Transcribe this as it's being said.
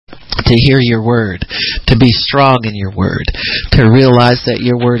to hear your word, to be strong in your word, to realize that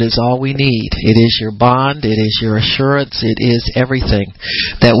your word is all we need. It is your bond. It is your assurance. It is everything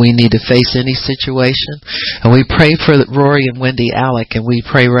that we need to face any situation. And we pray for Rory and Wendy Alec, and we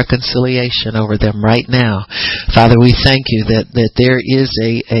pray reconciliation over them right now. Father, we thank you that there is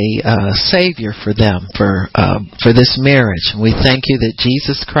a Savior for them, for this marriage. We thank you that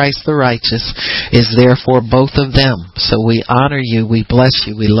Jesus Christ the righteous is there for both of them. So we honor you. We bless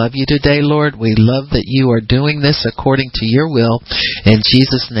you. We love you today, Lord. We love that you are doing this according to your will. In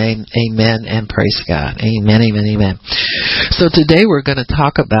Jesus' name, amen and praise God. Amen, amen, amen. So today we're going to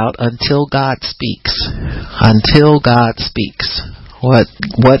talk about until God speaks. Until God speaks.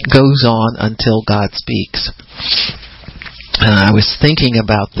 What goes on until God speaks? I was thinking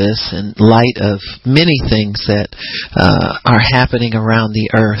about this in light of many things that are happening around the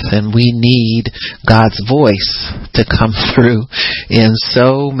earth, and we need God's voice to come through in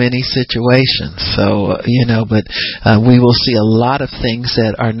so many situations. So, but we will see a lot of things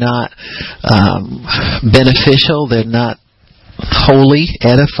that are not beneficial. They're not holy,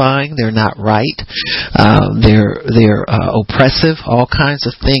 edifying. They're not right. They're oppressive. All kinds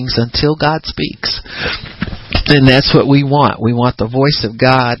of things until God speaks. And that's what we want. We want the voice of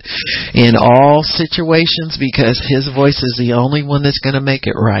God in all situations, because His voice is the only one that's going to make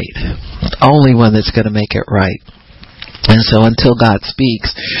it right. Only one that's going to make it right. And so until God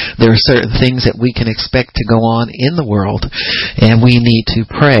speaks, there are certain things that we can expect to go on in the world, and we need to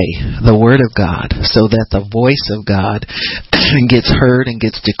pray the Word of God so that the voice of God gets heard and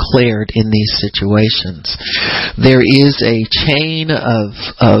gets declared in these situations. There is a chain of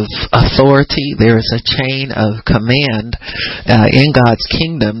authority. There is a chain of command in God's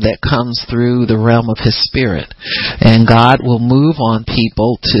kingdom that comes through the realm of His Spirit. And God will move on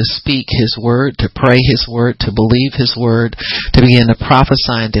people to speak His Word, to pray His Word, to believe His Word, to begin to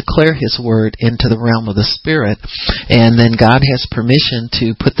prophesy and declare His Word into the realm of the Spirit. And then God has permission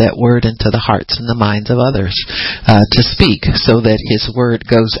to put that Word into the hearts and the minds of others to speak, so that His Word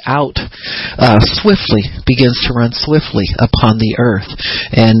goes out swiftly, begins to run swiftly upon the earth.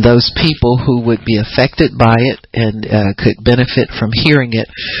 And those people who would be affected by it and could benefit from hearing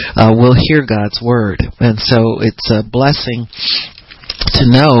it will hear God's Word. And so it's a blessing to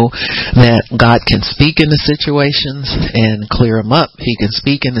know that God can speak into situations and clear them up. He can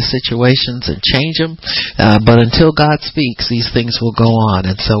speak into situations and change them. But until God speaks, these things will go on.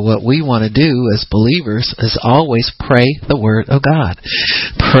 And so what we want to do as believers is always pray the Word of God.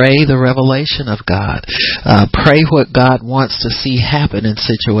 Pray the revelation of God. Pray what God wants to see happen in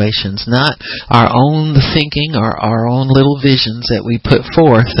situations, not our own thinking or our own little visions that we put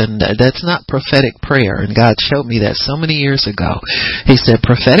forth. And that's not prophetic prayer. And God showed me that so many years ago. He said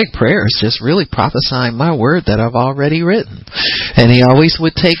prophetic prayer is just really prophesying my word that I've already written. And He always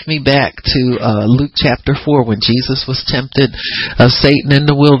would take me back to Luke chapter 4 when Jesus was tempted of Satan in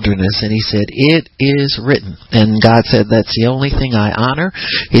the wilderness, and He said, "It is written." And God said, "That's the only thing I honor."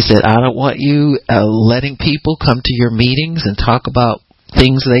 He said, "I don't want you letting people come to your meetings and talk about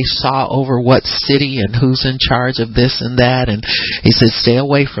things they saw over what city and who's in charge of this and that." And He said, "Stay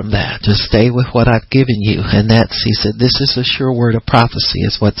away from that. Just stay with what I've given you." And He said, "This is a sure word of prophecy,"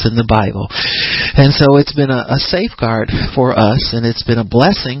 is what's in the Bible. And so it's been a safeguard for us, and it's been a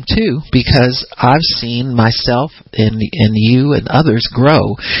blessing too, because I've seen myself and you and others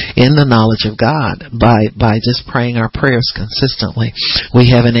grow in the knowledge of God by just praying our prayers consistently. We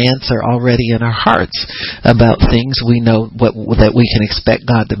have an answer already in our hearts about things we know that we can expect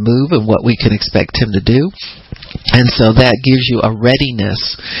God to move and what we can expect Him to do. And so that gives you a readiness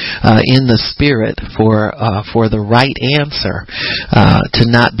in the Spirit for the right answer, to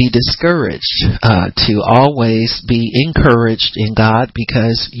not be discouraged, to always be encouraged in God,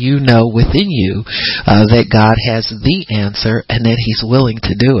 because you know within you that God has the answer and that He's willing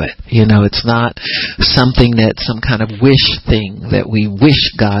to do it. It's not something that some kind of wish thing that we wish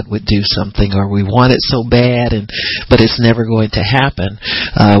God would do something, or we want it so bad but it's never going to happen.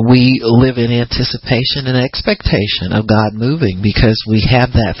 We live in anticipation and expectation of God moving, because we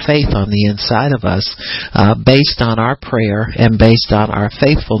have that faith on the inside of us, based on our prayer and based on our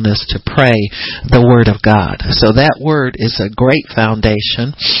faithfulness to pray the Word of God. So that Word is a great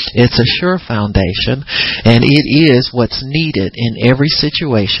foundation. It's a sure foundation, and it is what's needed in every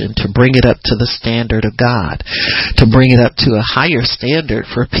situation to bring it up to the standard of God, to bring it up to a higher standard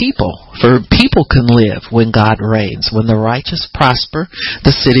for people. For people can live when God reigns. When the righteous prosper,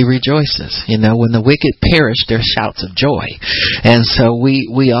 the city rejoices. When the wicked perish, their shouts of joy. And so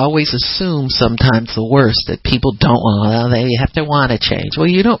we always assume sometimes the worst, that people they have to want to change. Well,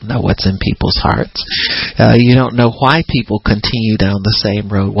 you don't know what's in people's hearts. You don't know why people continue down the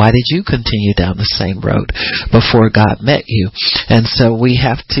same road. Why did you continue down the same road before God met you? And so we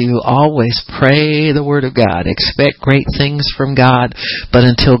have to always pray the Word of God, expect great things from God, but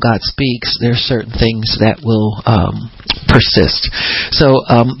until God speaks, there are certain things that will persist. So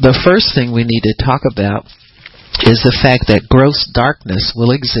the first thing we need to talk about is the fact that gross darkness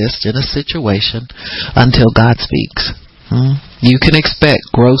will exist in a situation until God speaks. You can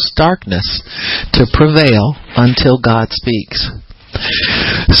expect gross darkness to prevail until God speaks.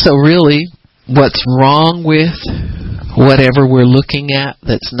 So really, what's wrong with whatever we're looking at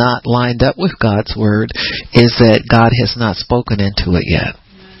that's not lined up with God's Word is that God has not spoken into it yet.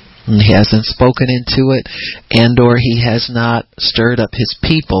 He hasn't spoken into it, and or He has not stirred up His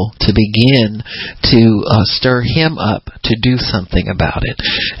people to begin to stir Him up to do something about it.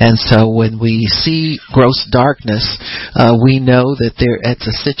 And so when we see gross darkness, we know that it's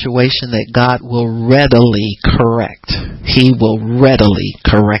a situation that God will readily correct. He will readily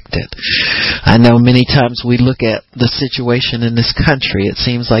correct it. I know many times we look at the situation in this country, it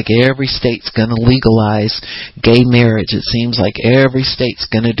seems like every state's going to legalize gay marriage. It seems like every state's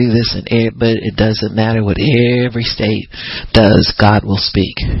going to do this, but it doesn't matter what every state does. God will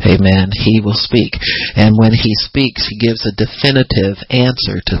speak. Amen. He will speak. And when He speaks, He gives a definitive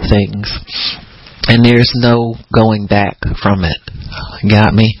answer to things. And there's no going back from it.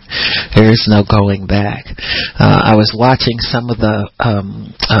 Got me? There's no going back. I was watching some of the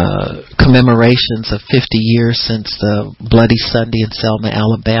commemorations of 50 years since the Bloody Sunday in Selma,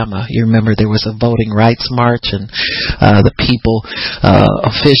 Alabama. You remember there was a voting rights march, and the people,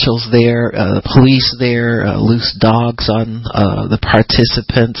 officials there, the police there, loose dogs on the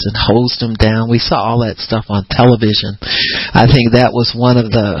participants and hosed them down. We saw all that stuff on television. I think that was one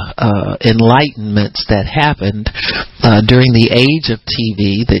of the enlightenments that happened during the age of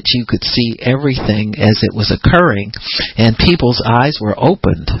TV, that you could see everything as it was occurring, and people's eyes were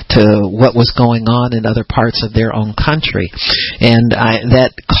opened to what was going on in other parts of their own country. And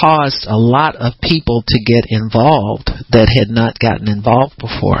that caused a lot of people to get involved that had not gotten involved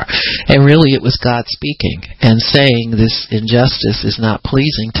before. And really it was God speaking and saying, this injustice is not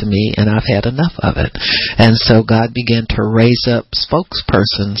pleasing to me, and I've had enough of it. And so God began to raise up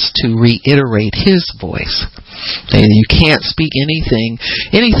spokespersons to reiterate His voice. And you can't speak anything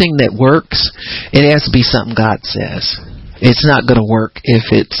that works. It has to be something God says. It's not going to work if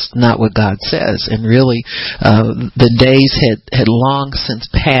it's not what God says. And really, the days had long since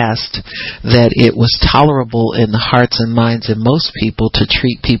passed that it was tolerable in the hearts and minds of most people to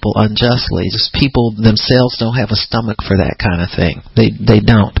treat people unjustly. Just people themselves don't have a stomach for that kind of thing. They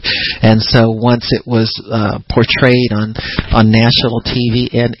don't. And so once it was portrayed on national TV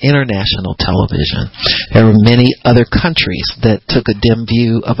and international television, there were many other countries that took a dim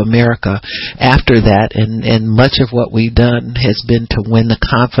view of America after that, and much of what we've done has been to win the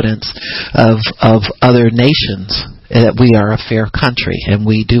confidence of other nations that we are a fair country and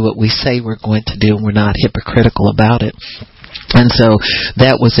we do what we say we're going to do, and we're not hypocritical about it. And so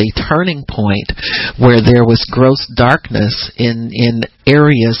that was a turning point where there was gross darkness in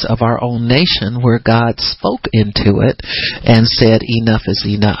areas of our own nation where God spoke into it and said, enough is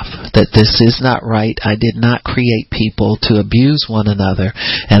enough, that this is not right. I did not create people to abuse one another,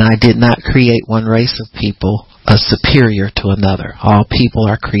 and I did not create one race of people superior to another. All people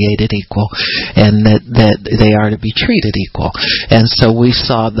are created equal, and that they are to be treated equal. And so we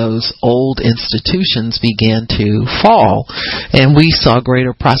saw those old institutions begin to fall, and we saw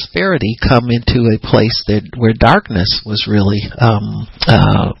greater prosperity come into a place where darkness was really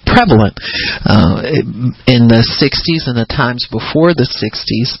prevalent. In the 60s and the times before the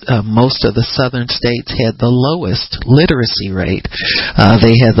 60s, most of the southern states had the lowest literacy rate.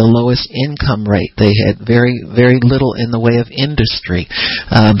 They had the lowest income rate. They had very, very little in the way of industry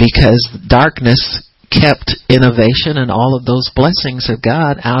because darkness kept innovation and all of those blessings of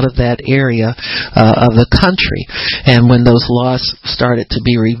God out of that area of the country. And when those laws started to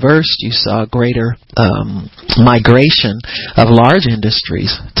be reversed, you saw greater migration of large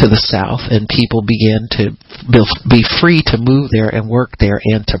industries to the south, and people began to be free to move there and work there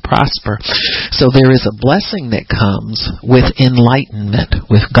and to prosper. So there is a blessing that comes with enlightenment,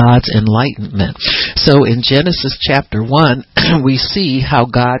 with God's enlightenment. So in Genesis chapter 1, we see how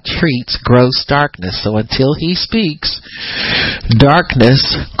God treats gross darkness. So until He speaks, darkness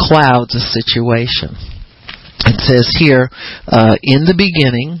clouds a situation. It says here, in the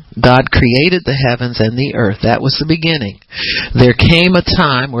beginning, God created the heavens and the earth. That was the beginning. There came a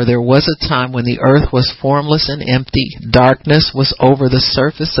time, or there was a time, when the earth was formless and empty. Darkness was over the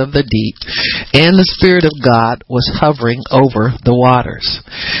surface of the deep, and the Spirit of God was hovering over the waters.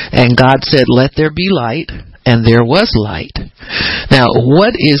 And God said, "Let there be light," and there was light. Now,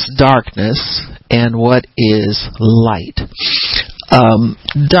 what is darkness and what is light?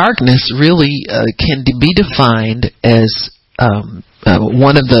 Darkness really can be defined as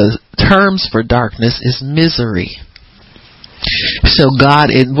one of the terms for darkness is misery. So God,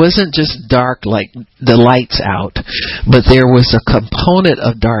 it wasn't just dark like the lights out, but there was a component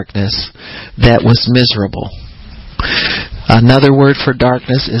of darkness that was miserable. Another word for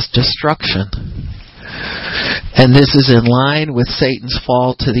darkness is destruction. And this is in line with Satan's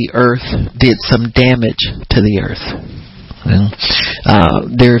fall to the earth, did some damage to the earth.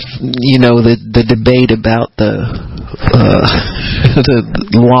 There's, the debate about the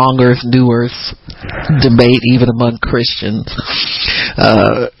long earth, new earth debate, even among Christians.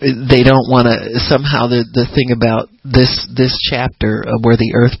 They don't want to, somehow the thing about this chapter where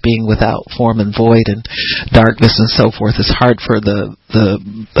the earth being without form and void and darkness and so forth is hard for the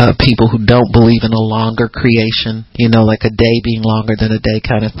people who don't believe in a longer creation, like a day being longer than a day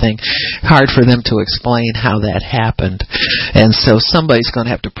kind of thing. Hard for them to explain how that happened. And so somebody's going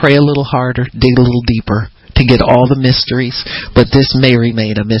to have to pray a little harder, dig a little deeper to get all the mysteries, but this may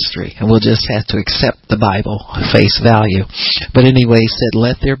remain a mystery, and we'll just have to accept the Bible face value. But anyway, he said,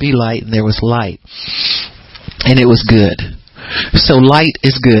 "Let there be light," and there was light. And it was good. So light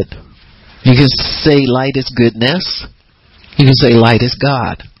is good. You can say light is goodness. You can say light is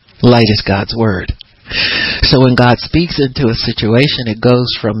God. Light is God's Word. So when God speaks into a situation, it goes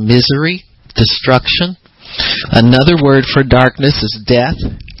from misery, destruction. Another word for darkness is death.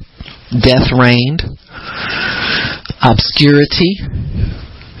 Death reigned. Obscurity.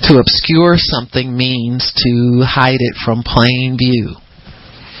 To obscure something means to hide it from plain view.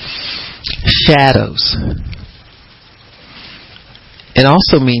 Shadows. It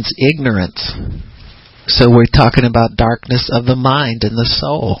also means ignorance. So we're talking about darkness of the mind and the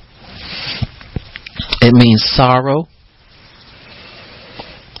soul. It means sorrow.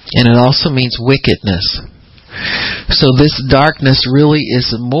 And it also means wickedness. So this darkness really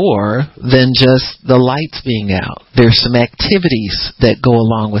is more than just the lights being out. There's some activities that go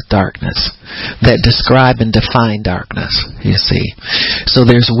along with darkness that describe and define darkness, you see. So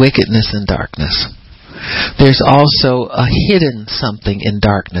there's wickedness in darkness. There's also a hidden something in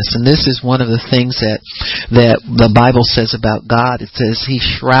darkness. And this is one of the things that the Bible says about God. It says He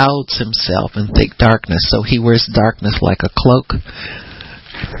shrouds Himself in thick darkness. So He wears darkness like a cloak.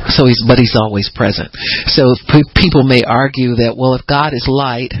 But He's always present. So people may argue that, well, if God is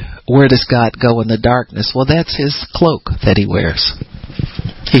light, where does God go in the darkness? Well, that's His cloak that He wears.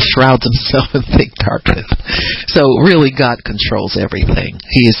 He shrouds Himself in thick darkness. So really God controls everything.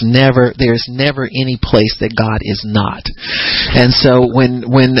 There's never any place that God is not. And so when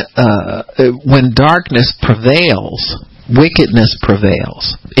darkness prevails, wickedness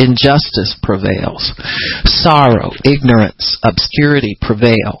prevails, injustice prevails, sorrow, ignorance, obscurity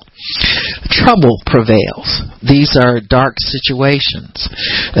prevail, trouble prevails. These are dark situations.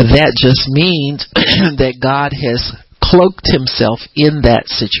 That just means that God has cloaked Himself in that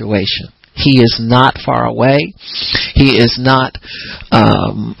situation. He is not far away. He is not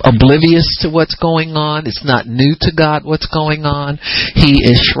oblivious to what's going on. It's not new to God what's going on. He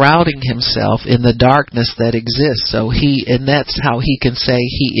is shrouding Himself in the darkness that exists. And that's how He can say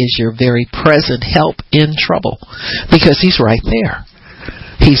He is your very present help in trouble. Because He's right there.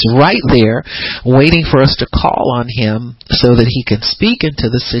 He's right there waiting for us to call on Him so that He can speak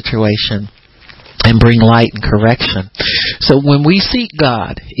into the situation and bring light and correction. So when we seek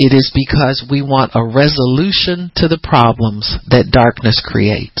God, it is because we want a resolution to the problems that darkness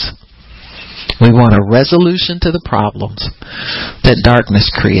creates. We want a resolution to the problems that darkness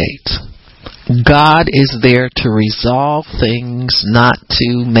creates. God is there to resolve things, not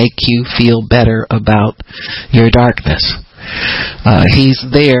to make you feel better about your darkness. He's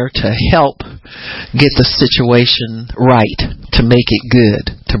there to help get the situation right, to make it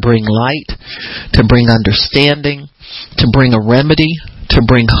good, to bring light, to bring understanding, to bring a remedy, to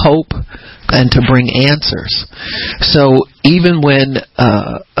bring hope, and to bring answers. So even when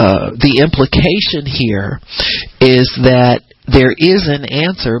the implication here is that there is an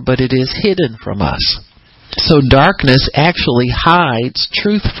answer, but it is hidden from us. So darkness actually hides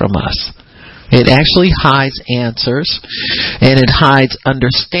truth from us. It actually hides answers, and it hides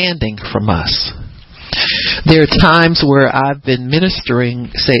understanding from us. There are times where I've been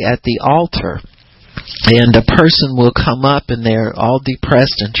ministering, say, at the altar, And a person will come up and they're all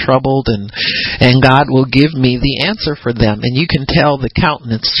depressed and troubled, and God will give me the answer for them. And you can tell the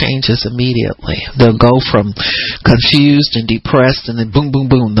countenance changes immediately. They'll go from confused and depressed, and then boom, boom,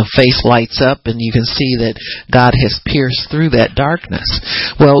 boom, the face lights up, and you can see that God has pierced through that darkness.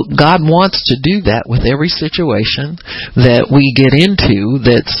 Well, God wants to do that with every situation that we get into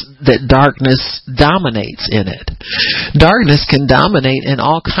that darkness dominates in it. Darkness can dominate in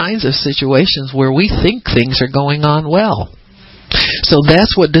all kinds of situations where we think things are going on well. So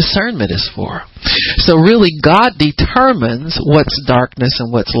that's what discernment is for. So really, God determines what's darkness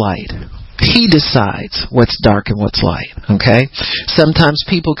and what's light. He decides what's dark and what's light. Okay? Sometimes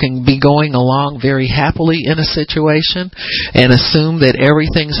people can be going along very happily in a situation and assume that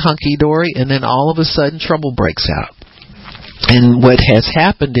everything's hunky-dory, and then all of a sudden trouble breaks out. And what has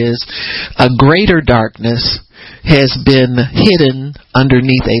happened is a greater darkness has been hidden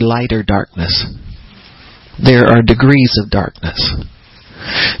underneath a lighter darkness. There are degrees of darkness.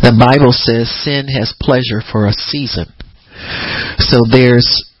 The Bible says sin has pleasure for a season. So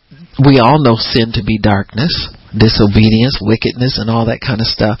we all know sin to be darkness, disobedience, wickedness, and all that kind of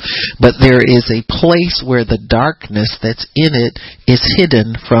stuff. But there is a place where the darkness that's in it is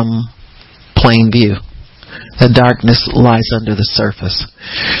hidden from plain view. The darkness lies under the surface.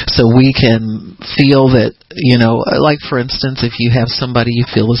 So we can feel that, like for instance, if you have somebody you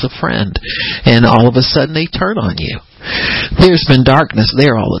feel is a friend, and all of a sudden they turn on you. There's been darkness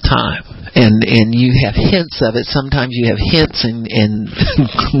there all the time. And you have hints of it. Sometimes you have hints and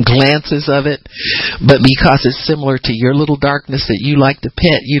glances of it. But because it's similar to your little darkness that you like to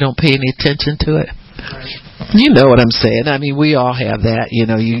pet, you don't pay any attention to it. You know what I'm saying. I mean, we all have that.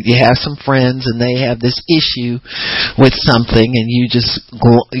 You have some friends and they have this issue with something, and you just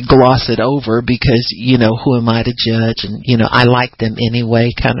gloss it over because, who am I to judge? And, I like them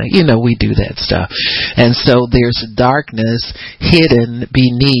anyway, kind of, we do that stuff. And so there's darkness hidden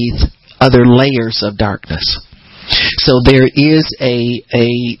beneath other layers of darkness. So there is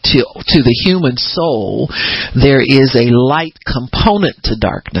to the human soul, there is a light component to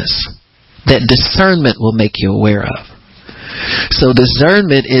darkness that discernment will make you aware of. So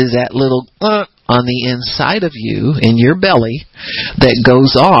discernment is that little on the inside of you, in your belly, that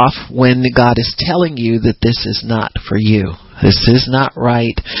goes off when God is telling you that this is not for you. This is not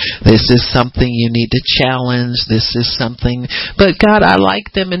right. This is something you need to challenge. This is something, but God, I like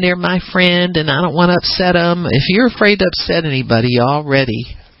them and they're my friend and I don't want to upset them. If you're afraid to upset anybody, you already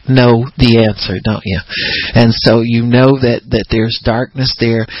know the answer, don't you? And so you know that there's darkness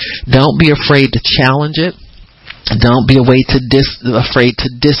there. Don't be afraid to challenge it. Don't be afraid to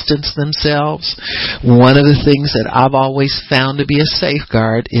distance themselves. One of the things that I've always found to be a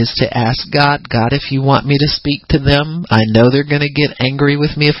safeguard is to ask God, if you want me to speak to them, I know they're going to get angry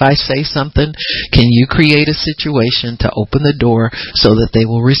with me if I say something. Can you create a situation to open the door so that they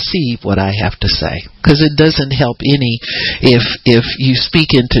will receive what I have to say? Because it doesn't help any if you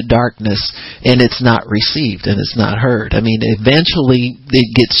speak into darkness and it's not received and it's not heard. I mean, eventually it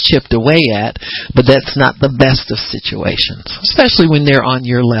gets chipped away at, but that's not the best of situations, especially when they're on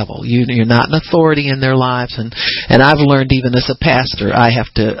your level. You're not an authority in their lives, and I've learned even as a pastor, I have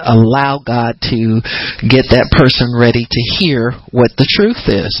to allow God to get that person ready to hear what the truth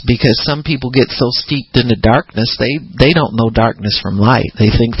is, because some people get so steeped in the darkness, they don't know darkness from light.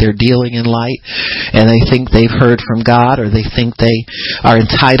 They think they're dealing in light, and they think they've heard from God, or they think they are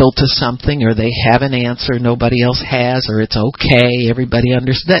entitled to something, or they have an answer nobody else has, or it's okay, everybody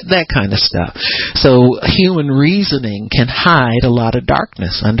understands, that kind of stuff. So human reasoning can hide a lot of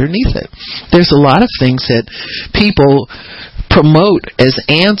darkness underneath it. There's a lot of things that people promote as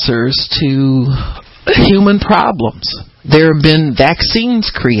answers to human problems. There have been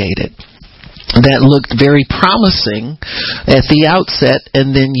vaccines created that looked very promising at the outset,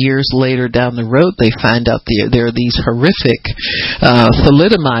 and then years later down the road they find out there are these horrific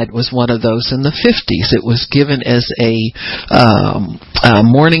thalidomide was one of those in the 50s. It was given as a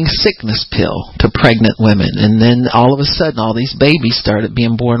morning sickness pill to pregnant women, and then all of a sudden all these babies started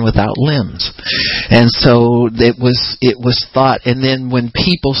being born without limbs. And so it was thought, and then when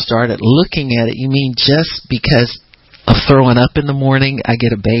people started looking at it, you mean just because of throwing up in the morning I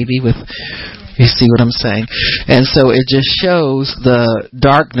get a baby with... You see what I'm saying? And so it just shows the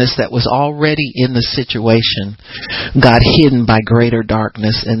darkness that was already in the situation got hidden by greater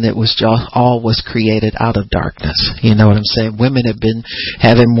darkness, and it was just all was created out of darkness. You know what I'm saying? Women have been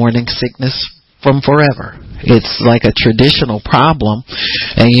having morning sickness from forever. It's like a traditional problem.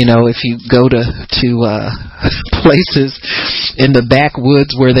 And if you go to places in the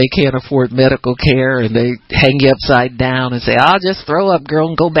backwoods where they can't afford medical care, and they hang you upside down and say, "I'll just throw up, girl,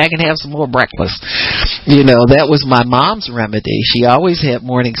 and go back and have some more breakfast." That was my mom's remedy. She always had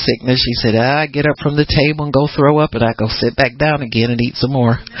morning sickness. She said, "I get up from the table and go throw up, and I go sit back down again and eat some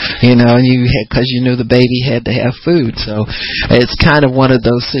more." And because you knew the baby had to have food. So it's kind of one of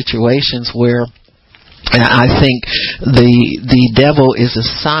those situations where I think the devil is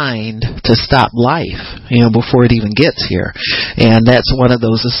assigned to stop life, before it even gets here. And that's one of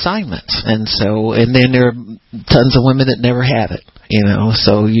those assignments. And then there are tons of women that never have it.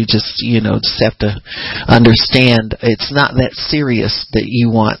 So you just have to understand it's not that serious that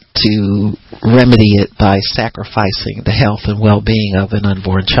you want to remedy it by sacrificing the health and well-being of an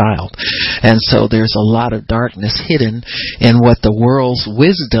unborn child. And so there's a lot of darkness hidden in what the world's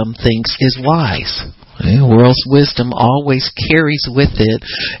wisdom thinks is wise. The world's wisdom always carries with it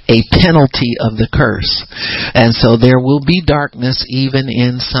a penalty of the curse. And so there will be darkness even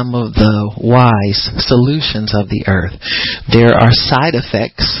in some of the wise solutions of the earth. There are side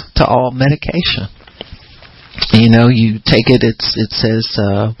effects to all medication. You take it, it says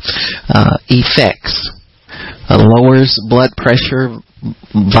effects. Lowers blood pressure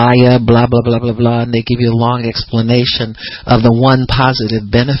via blah, blah, blah, blah, blah, and they give you a long explanation of the one positive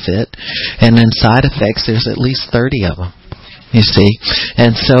benefit, and then side effects, there's at least 30 of them. You see,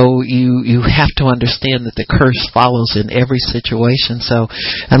 and so you have to understand that the curse follows in every situation. So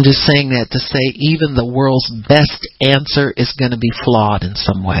I'm just saying that to say even the world's best answer is going to be flawed in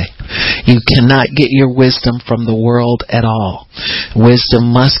some way. You cannot get your wisdom from the world at all.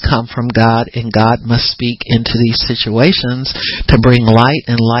 Wisdom must come from God, and God must speak into these situations to bring light,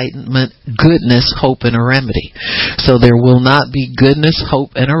 enlightenment, goodness, hope, and a remedy. So there will not be goodness,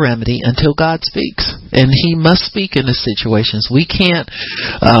 hope, and a remedy until God speaks, and He must speak in the situations. We can't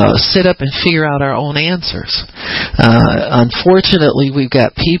sit up and figure out our own answers. Unfortunately, we've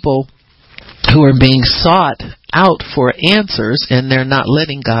got people who are being sought out for answers, and they're not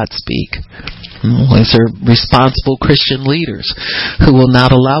letting God speak. These are responsible Christian leaders who will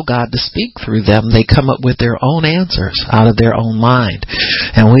not allow God to speak through them. They come up with their own answers out of their own mind.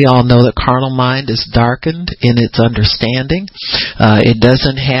 And we all know the carnal mind is darkened in its understanding. It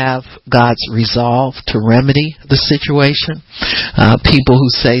doesn't have God's resolve to remedy the situation. People who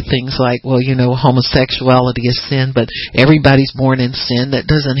say things like, well, homosexuality is sin, but everybody's born in sin. That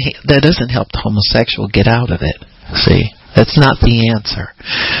doesn't help the homosexual get out of it. See? That's not the answer.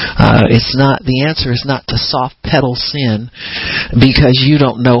 The answer is not to soft pedal sin because you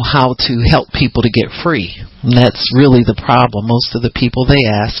don't know how to help people to get free. And that's really the problem. Most of the people they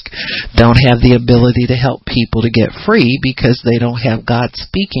ask don't have the ability to help people to get free because they don't have God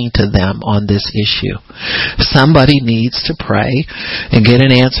speaking to them on this issue. Somebody needs to pray and get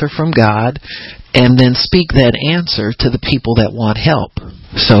an answer from God and then speak that answer to the people that want help.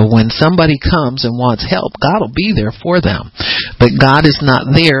 So when somebody comes and wants help, God will be there for them. But God is not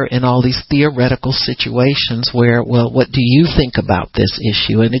there in all these theoretical situations where, well, what do you think about this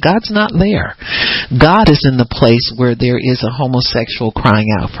issue? And God's not there. God is in the place where there is a homosexual crying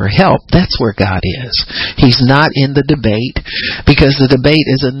out for help. That's where God is. He's not in the debate, because the debate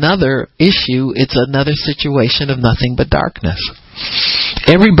is another issue. It's another situation of nothing but darkness.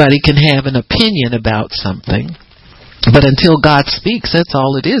 Everybody can have an opinion about something. But until God speaks, that's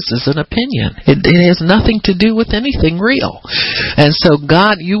all it is an opinion. It has nothing to do with anything real. And so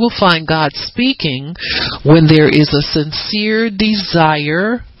you will find God speaking when there is a sincere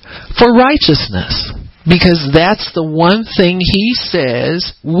desire for righteousness. Because that's the one thing He says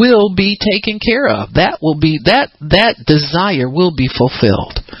will be taken care of. That desire will be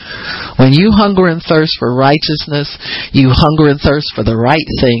fulfilled. When you hunger and thirst for righteousness, you hunger and thirst for the right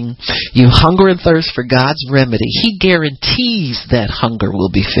thing, you hunger and thirst for God's remedy, He guarantees that hunger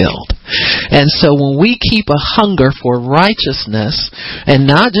will be filled. And so when we keep a hunger for righteousness, and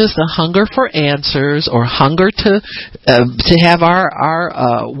not just a hunger for answers or hunger to have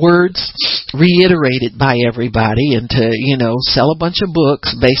our words reiterated by everybody and to, sell a bunch of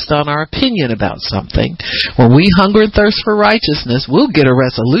books based on our opinion about something, when we hunger and thirst for righteousness, we'll get a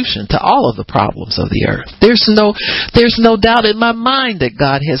resolution to all of the problems of the earth. There's no doubt in my mind that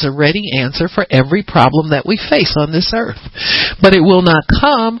God has a ready answer for every problem that we face on this earth. But it will not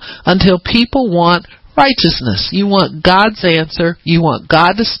come until people want righteousness. You want God's answer. You want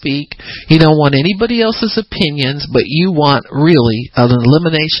God to speak. You don't want anybody else's opinions, but you want really an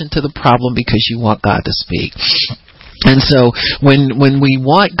elimination to the problem because you want God to speak. And so when we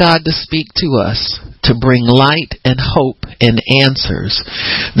want God to speak to us, to bring light and hope and answers,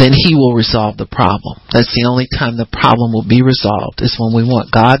 then He will resolve the problem. That's the only time the problem will be resolved, is when we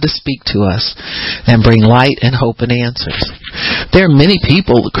want God to speak to us and bring light and hope and answers. There are many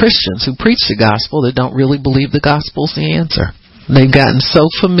people, Christians, who preach the gospel that don't really believe the gospel's the answer. They've gotten so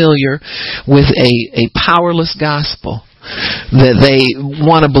familiar with a powerless gospel that they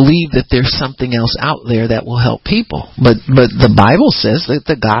want to believe that there's something else out there that will help people. But the Bible says that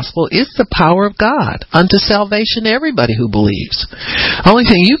the gospel is the power of God unto salvation to everybody who believes. Only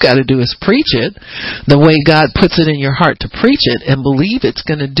thing you got to do is preach it the way God puts it in your heart to preach it, and believe it's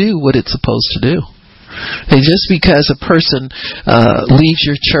going to do what it's supposed to do. And just because a person leaves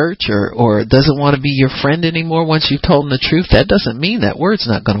your church or doesn't want to be your friend anymore once you've told them the truth, that doesn't mean that word's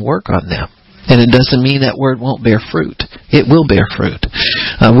not going to work on them. And it doesn't mean that word won't bear fruit. It will bear fruit.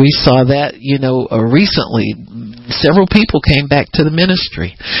 We saw that, recently. Several people came back to the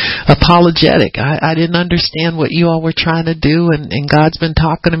ministry, apologetic. I didn't understand what you all were trying to do, and God's been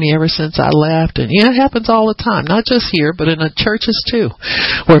talking to me ever since I left. And it happens all the time, not just here, but in the churches too,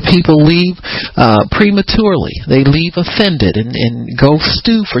 where people leave prematurely. They leave offended and go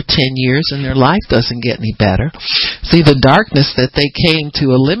stew for 10 years, and their life doesn't get any better. See, the darkness that they came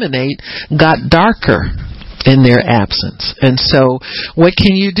to eliminate got darker in their absence. And so what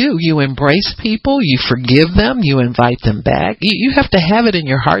can you do? You embrace people, you forgive them, you invite them back. You have to have it in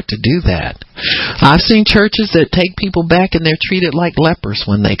your heart to do that. I've seen churches that take people back and they're treated like lepers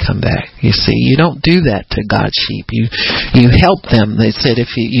when they come back. You see, you don't do that to God's sheep. You help them. They said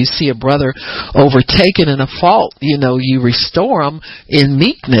if you see a brother overtaken in a fault, you restore them in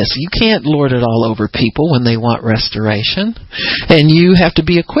meekness. You can't lord it all over people when they want restoration. And you have to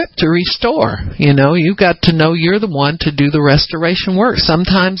be equipped to restore. You've got to know you're the one to do the restoration work.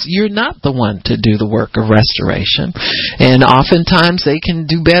 Sometimes you're not the one to do the work of restoration. And oftentimes they can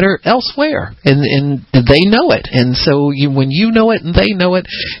do better elsewhere. And they know it. And so when you know it and they know it,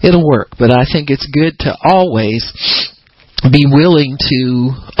 it'll work. But I think it's good to always be willing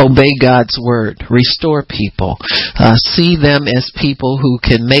to obey God's word, restore people, see them as people who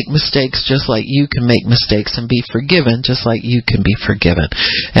can make mistakes just like you can make mistakes, and be forgiven just like you can be forgiven.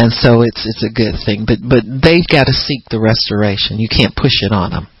 And so it's a good thing. But they've got to seek the restoration. You can't push it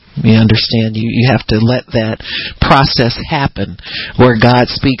on them. You understand? You have to let that process happen where God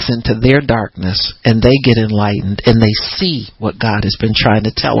speaks into their darkness and they get enlightened and they see what God has been trying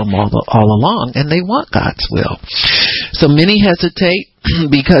to tell them all along, and they want God's will. So many hesitate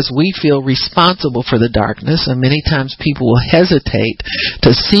because we feel responsible for the darkness, and many times people will hesitate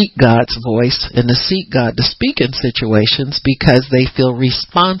to seek God's voice and to seek God to speak in situations because they feel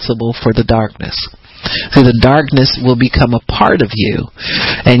responsible for the darkness. So the darkness will become a part of you,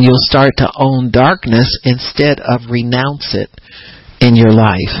 and you'll start to own darkness instead of renounce it in your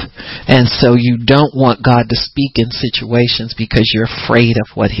life. And so you don't want God to speak in situations because you're afraid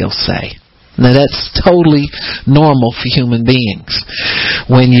of what He'll say. Now that's totally normal for human beings.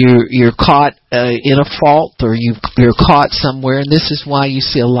 When you're caught in a fault, or you're caught somewhere, and this is why you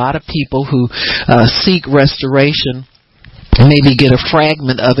see a lot of people who seek restoration maybe get a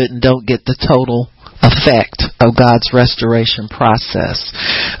fragment of it and don't get the total effect of God's restoration process.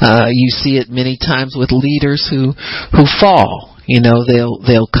 You see it many times with leaders who fall.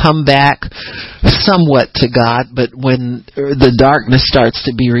 They'll come back somewhat to God, but when the darkness starts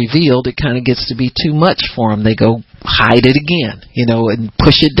to be revealed, it kind of gets to be too much for them. They go hide it again, and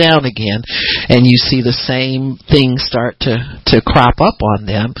push it down again, and you see the same thing start to crop up on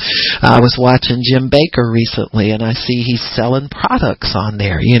them. I was watching Jim Bakker recently, and I see he's selling products on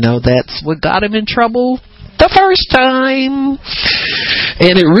there. That's what got him in trouble the first time.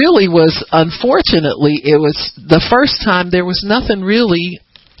 And it really was, unfortunately, it was the first time there was nothing really,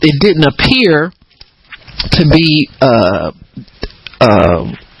 it didn't appear to be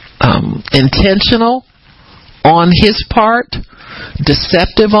intentional on his part,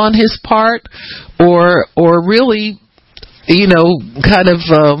 deceptive on his part, or really, kind of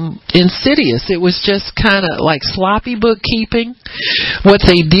insidious. It was just kind of like sloppy bookkeeping. What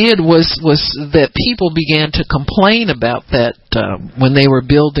they did was that people began to complain about that when they were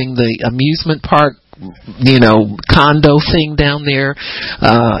building the amusement park, condo thing down there,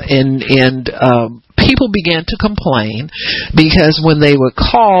 and people began to complain because when they would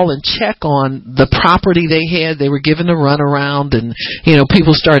call and check on the property they had, they were given a runaround, and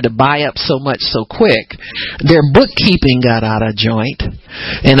people started to buy up so much so quick, their bookkeeping got out of joint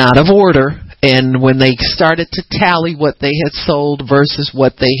and out of order. And when they started to tally what they had sold versus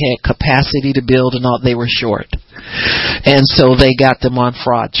what they had capacity to build and all, they were short. And so they got them on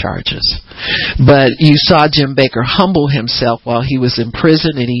fraud charges. But you saw Jim Bakker humble himself while he was in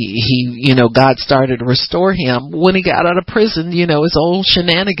prison, and he God started to restore him. When he got out of prison, his old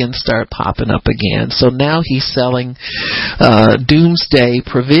shenanigans started popping up again. So now he's selling doomsday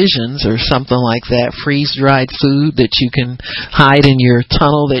provisions or something like that, freeze-dried food that you can hide in your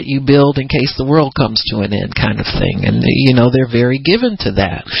tunnel that you build in case the world comes to an end, kind of thing. And they're very given to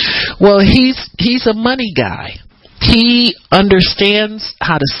that. Well, he's a money guy. He understands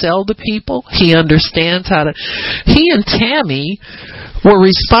how to sell to people. He understands he and Tammy were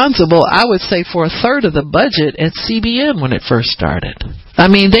responsible, I would say, for a third of the budget at CBN when it first started. I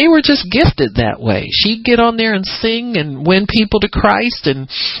mean, they were just gifted that way. She'd get on there and sing and win people to Christ, and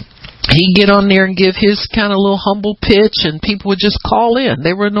he'd get on there and give his kind of little humble pitch, and people would just call in.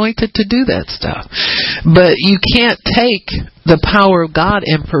 They were anointed to do that stuff. But you can't take the power of God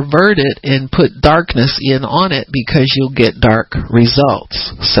and pervert it and put darkness in on it, because you'll get dark results.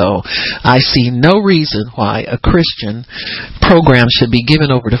 So I see no reason why a Christian program should be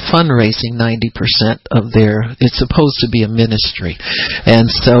given over to fundraising 90% of it's supposed to be a ministry. And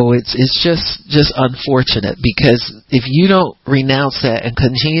so it's just unfortunate, because if you don't renounce that and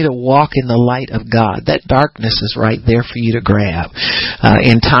continue to walk in the light of God, that darkness is right there for you to grab.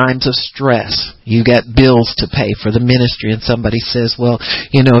 In times of stress, you got bills to pay for the ministry, and somebody says, well,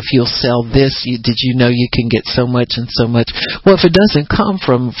 if you'll sell this, did you know you can get so much and so much? Well, if it doesn't come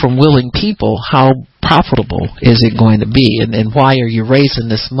from willing people, how profitable is it going to be? And why are you raising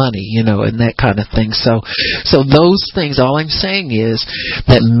this money? And that kind of thing. So those things, all I'm saying is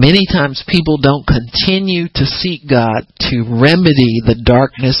that many times people don't continue to seek God to remedy the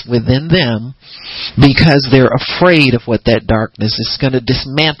darkness within them, because they're afraid of what that darkness is going to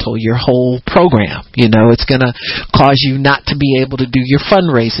dismantle your whole program. It's going to cause you not to be able to do your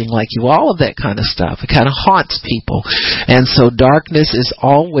fundraising all of that kind of stuff. It kind of haunts people. And so darkness is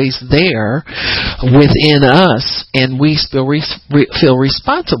always there within us, and we still feel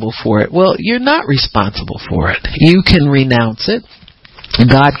responsible for it. Well, you're not responsible for it. You can renounce it.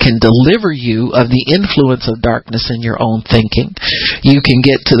 God can deliver you of the influence of darkness in your own thinking. You can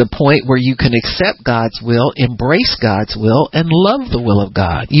get to the point where you can accept God's will, embrace God's will, and love the will of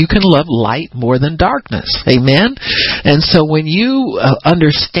God. You can love light more than darkness. Amen? And so when you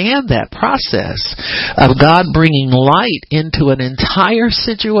understand that process of God bringing light into an entire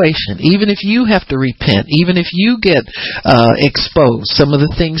situation, even if you have to repent, even if you get exposed, some of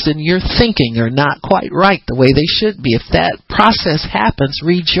the things in your thinking are not quite right the way they should be. If that process happens,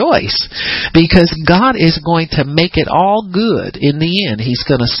 rejoice, because God is going to make it all good in the end. He's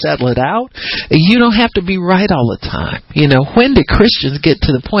going to settle it out. You don't have to be right all the time. When do Christians get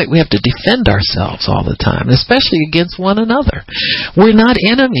to the point we have to defend ourselves all the time, especially against one another? We're not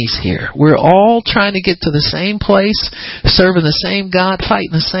enemies here. We're all trying to get to the same place, serving the same God,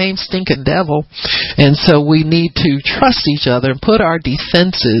 fighting the same stinking devil. And so we need to trust each other and put our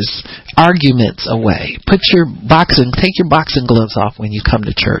defenses, arguments away. Take your boxing gloves off when you come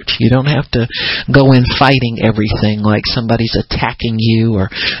to church. You don't have to go in fighting everything like somebody's attacking you or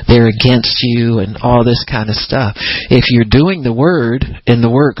they're against you and all this kind of stuff. If you're doing the Word and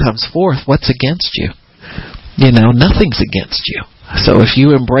the Word comes forth, what's against you? Nothing's against you. So if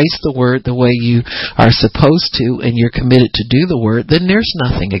you embrace the Word the way you are supposed to and you're committed to do the Word, then there's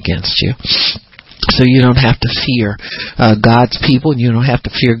nothing against you. So you don't have to fear God's people, and you don't have to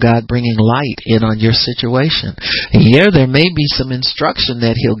fear God bringing light in on your situation. And there may be some instruction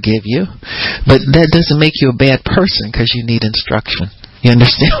that He'll give you, but that doesn't make you a bad person because you need instruction. You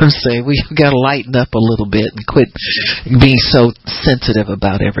understand what I'm saying? We've got to lighten up a little bit and quit being so sensitive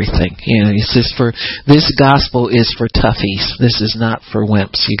about everything. It's just this gospel is for toughies. This is not for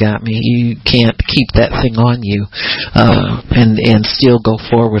wimps. You got me? You can't keep that thing on you and still go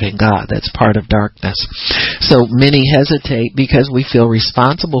forward in God. That's part of darkness. So many hesitate because we feel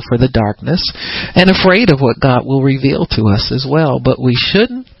responsible for the darkness and afraid of what God will reveal to us as well. But we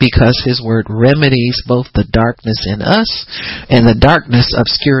shouldn't, because His Word remedies both the darkness in us and the darkness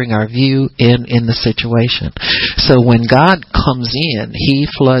obscuring our view in the situation. So when God comes in, He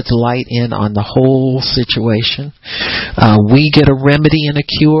floods light in on the whole situation. We get a remedy and a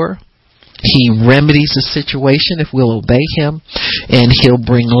cure. He remedies the situation if we'll obey Him, and He'll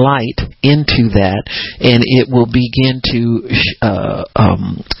bring light into that, and it will begin to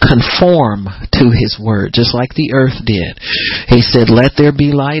conform to His Word, just like the earth did. He said, "Let there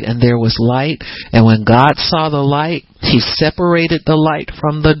be light," and there was light. And when God saw the light, He separated the light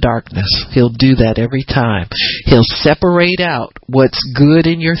from the darkness. He'll do that every time. He'll separate out what's good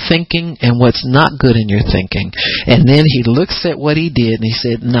in your thinking and what's not good in your thinking. And then He looks at what He did and He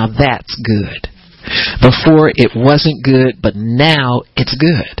said, "Now that's good." Before it wasn't good, but now it's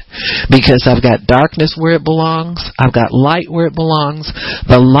good. Because I've got darkness where it belongs. I've got light where it belongs.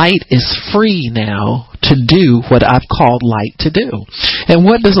 The light is free now to do what I've called light to do. And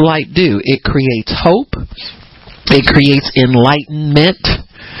what does light do? It creates hope. It creates enlightenment.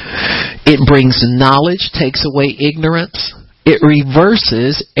 It brings knowledge, takes away ignorance. It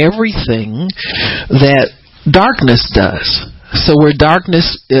reverses everything that darkness does. So where darkness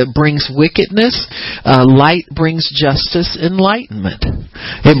brings wickedness, light brings justice, enlightenment.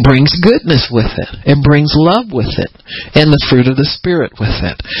 It brings goodness with it. It brings love with it. And the fruit of the Spirit with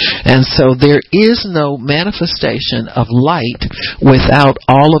it. And so there is no manifestation of light without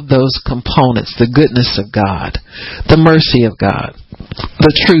all of those components. The goodness of God, the mercy of God,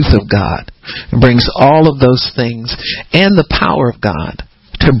 the truth of God. It brings all of those things and the power of God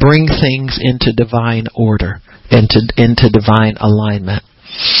to bring things into divine order. Into divine alignment.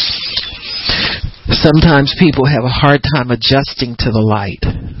 Sometimes people have a hard time adjusting to the light.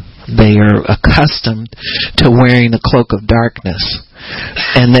 They are accustomed to wearing the cloak of darkness,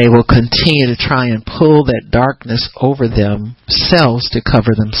 and they will continue to try and pull that darkness over themselves to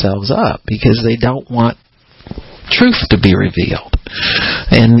cover themselves up because they don't want truth to be revealed.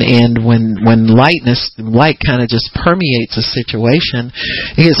 And when light kind of just permeates a situation,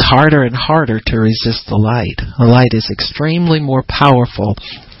 it gets harder and harder to resist the light. The light is extremely more powerful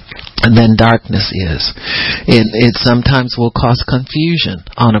than darkness is. It sometimes will cause confusion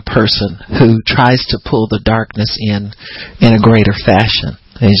on a person who tries to pull the darkness in a greater fashion.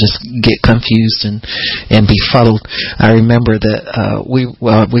 They just get confused and befuddled. I remember that we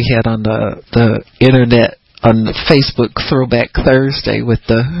had on the internet on Facebook Throwback Thursday with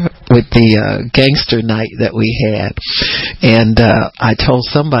the gangster night that we had, and I told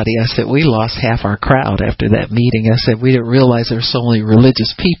somebody, I said, we lost half our crowd after that meeting. I said, we didn't realize there were so many religious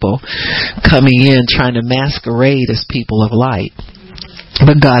people coming in trying to masquerade as people of light.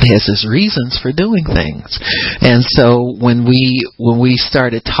 But God has His reasons for doing things. And so when we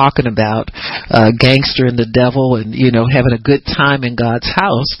started talking about gangster and the devil and, having a good time in God's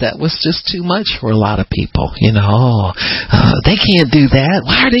house, that was just too much for a lot of people. They can't do that.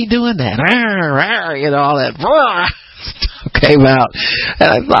 Why are they doing that? All that came out. And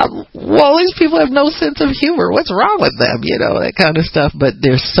I thought, well, these people have no sense of humor. What's wrong with them? That kind of stuff. But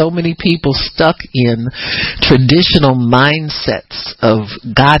there's so many people stuck in traditional mindsets of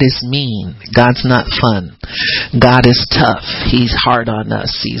God is mean. God's not fun. God is tough. He's hard on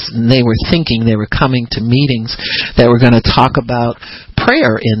us. They were thinking they were coming to meetings that were going to talk about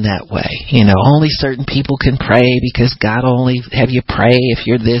prayer in that way. Only certain people can pray because God will only have you pray if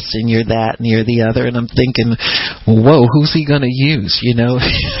you're this and you're that and you're the other. And I'm thinking, whoa, who's He going to use? You're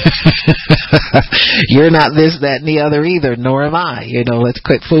not this, that, and the other either, nor am I. Let's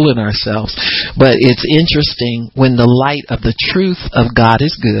quit fooling ourselves. But it's interesting when the light of the truth of God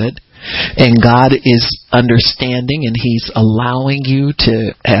is good, and God is understanding, and He's allowing you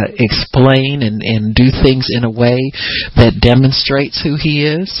to explain and do things in a way that demonstrates who He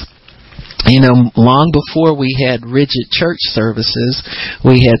is. Long before we had rigid church services,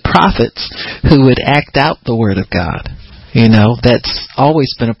 we had prophets who would act out the Word of God. That's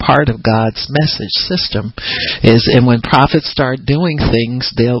always been a part of God's message system. And when prophets start doing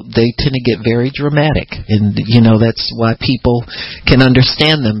things, they tend to get very dramatic, and that's why people can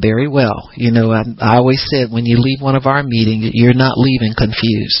understand them very well. I always said, when you leave one of our meetings, you're not leaving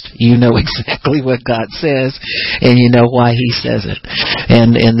confused. You know exactly what God says, and you know why He says it,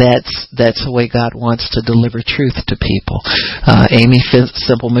 and that's the way God wants to deliver truth to people. Amy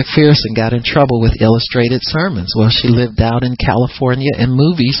Simple McPherson got in trouble with illustrated sermons. Well, she lived out in California, and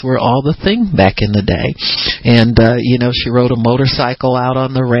movies were all the thing back in the day. And she rode a motorcycle out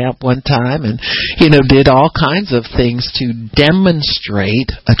on the ramp one time, and did all kinds of things to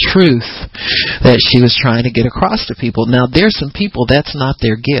demonstrate a truth that she was trying to get across to people. Now, there's some people that's not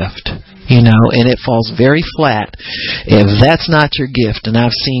their gift. And it falls very flat if that's not your gift. And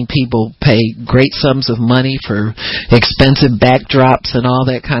I've seen people pay great sums of money for expensive backdrops and all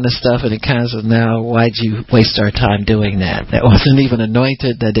that kind of stuff, and it kind of says, now, why'd you waste our time doing that? That wasn't even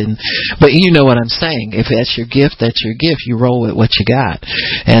anointed. That didn't. But you know what I'm saying. If that's your gift, that's your gift. You roll with what you got.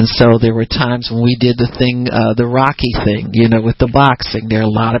 And so there were times when we did the thing, the Rocky thing, with the boxing. There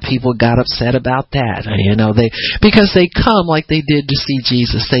are a lot of people got upset about that. Because they come like they did to see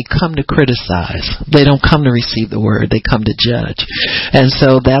Jesus. They come to criticize. They don't come to receive the word. They come to judge. And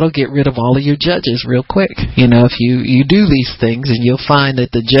so that'll get rid of all of your judges real quick. If you do these things, and you'll find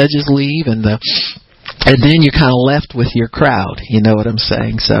that the judges leave and the And then you're kind of left with your crowd, you know what I'm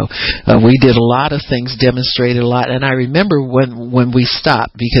saying? So we did a lot of things, demonstrated a lot, and I remember when we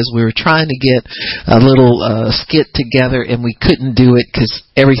stopped because we were trying to get a little skit together and we couldn't do it because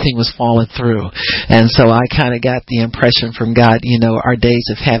everything was falling through. And so I kind of got the impression from God, you know, our days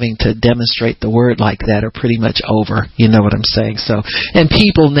of having to demonstrate the Word like that are pretty much over, you know what I'm saying? So, and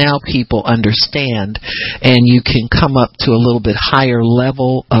people understand, and you can come up to a little bit higher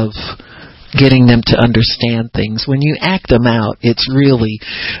level of getting them to understand things. When you act them out, it's really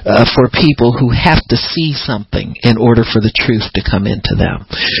for people who have to see something in order for the truth to come into them.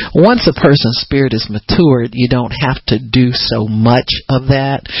 Once a person's spirit is matured, you don't have to do so much of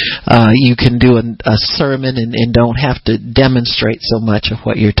that. You can do a sermon and don't have to demonstrate so much of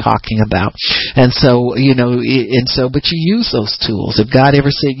what you're talking about. And so, you know, but you use those tools. If God ever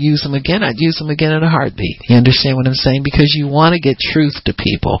said use them again, I'd use them again in a heartbeat. You understand what I'm saying? Because you want to get truth to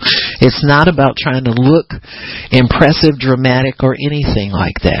people. It's not about trying to look impressive, dramatic, or anything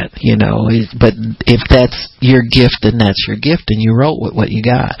like that, you know. But if that's your gift, then that's your gift, and you roll with what you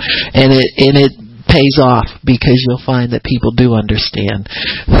got. And it pays off because you'll find that people do understand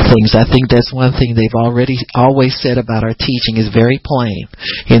things. I think that's one thing they've always said about our teaching is very plain.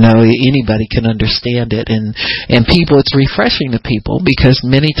 You know, anybody can understand it, and people, it's refreshing to people because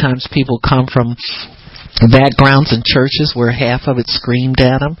many times people come from backgrounds in churches where half of it screamed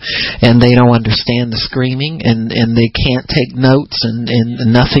at them and they don't understand the screaming and they can't take notes and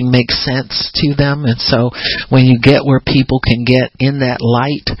nothing makes sense to them. And so when you get where people can get in that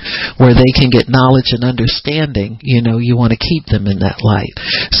light where they can get knowledge and understanding, you know, you want to keep them in that light.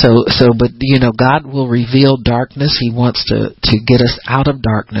 But you know, God will reveal darkness. He wants to get us out of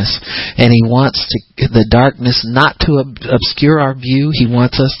darkness, and He wants the darkness not to obscure our view. He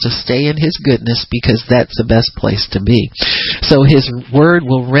wants us to stay in His goodness because that's the best place to be. So His Word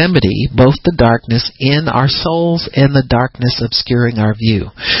will remedy both the darkness in our souls and the darkness obscuring our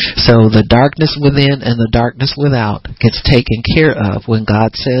view. So the darkness within and the darkness without gets taken care of when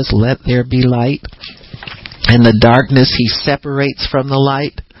God says, "Let there be light." And the darkness He separates from the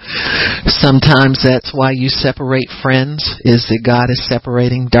light. Sometimes that's why you separate friends, is that God is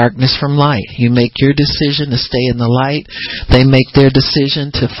separating darkness from light. You make your decision to stay in the light. They make their decision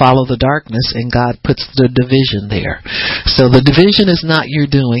to follow the darkness, and God puts the division there. So the division is not your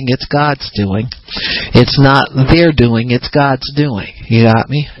doing, it's God's doing. It's not their doing, it's God's doing. You got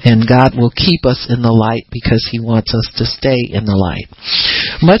me? And God will keep us in the light because He wants us to stay in the light.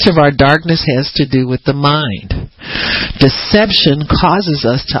 Much of our darkness has to do with the mind. Deception causes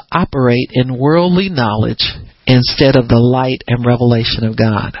us to operate in worldly knowledge instead of the light and revelation of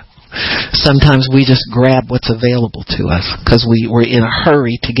God. Sometimes we just grab what's available to us because we're in a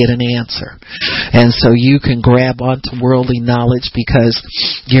hurry to get an answer. And so you can grab onto worldly knowledge because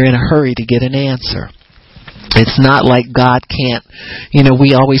you're in a hurry to get an answer. It's not like God can't, you know,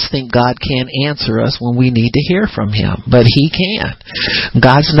 we always think God can't answer us when we need to hear from Him, but He can.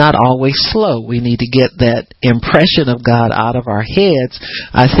 God's not always slow. We need to get that impression of God out of our heads.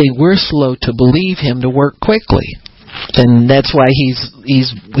 I think we're slow to believe Him to work quickly. And that's why he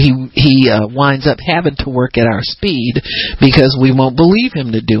winds up having to work at our speed, because we won't believe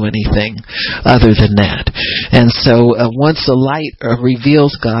Him to do anything other than that. And so once the light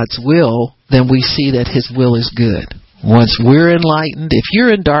reveals God's will, then we see that His will is good. Once we're enlightened, if you're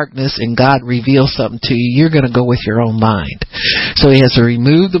in darkness and God reveals something to you, you're going to go with your own mind. So He has to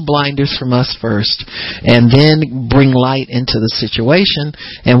remove the blinders from us first and then bring light into the situation,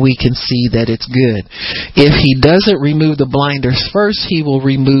 and we can see that it's good. If He doesn't remove the blinders first, He will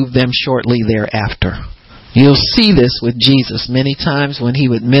remove them shortly thereafter. You'll see this with Jesus many times when He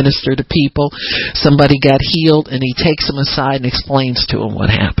would minister to people. Somebody got healed and He takes them aside and explains to them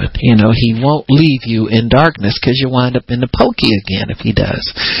what happened. You know, He won't leave you in darkness because you wind up in the pokey again if He does.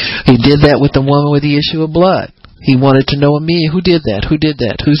 He did that with the woman with the issue of blood. He wanted to know immediately, who did that? Who did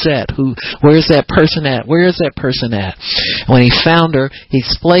that? Who's that? Where's that person at? Where is that person at? When He found her, He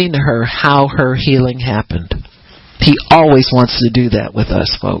explained to her how her healing happened. He always wants to do that with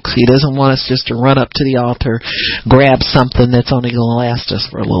us, folks. He doesn't want us just to run up to the altar, grab something that's only going to last us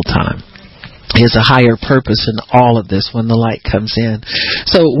for a little time. He has a higher purpose in all of this when the light comes in.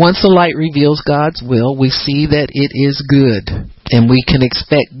 So once the light reveals God's will, we see that it is good, and we can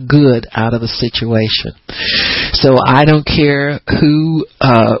expect good out of a situation. So I don't care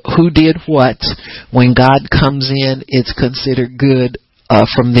who did what. When God comes in, it's considered good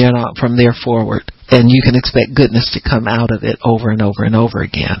from there forward. And you can expect goodness to come out of it over and over and over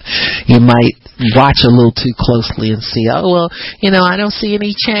again. You might watch a little too closely and see, oh, well, you know, I don't see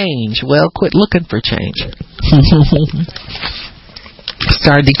any change. Well, quit looking for change.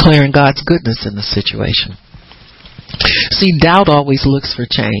 Start declaring God's goodness in the situation. See, doubt always looks for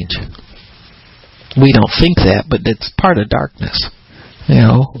change. We don't think that, but it's part of darkness.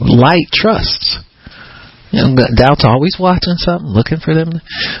 Light trusts. Doubt's always watching something, looking for them.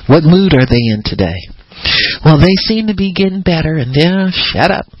 What mood are they in today? Well, they seem to be getting better, and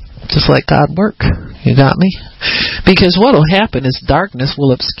shut up. Just let God work. You got me? Because what will happen is darkness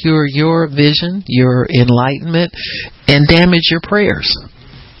will obscure your vision, your enlightenment, and damage your prayers.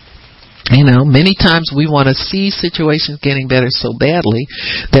 Many times we want to see situations getting better so badly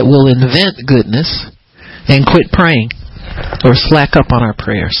that we'll invent goodness and quit praying or slack up on our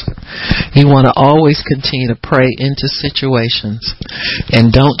prayers. You want to always continue to pray into situations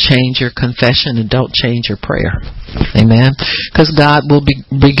and don't change your confession and don't change your prayer. Amen? Because God will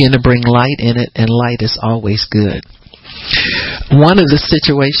begin to bring light in it, and light is always good. One of the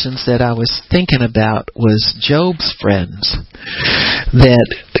situations that I was thinking about was Job's friends that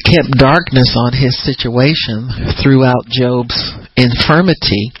kept darkness on his situation throughout Job's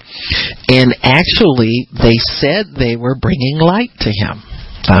infirmity, and actually they said they were bringing light to him.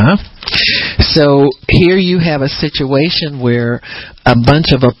 So here you have a situation where a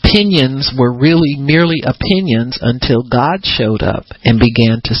bunch of opinions were really merely opinions until God showed up and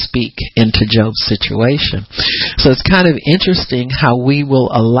began to speak into Job's situation. So it's kind of interesting how we will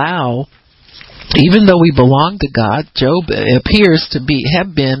allow, even though we belong to God, Job appears to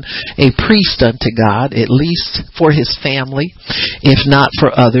have been a priest unto God, at least for his family. If not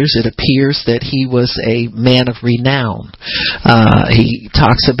for others, it appears that he was a man of renown. He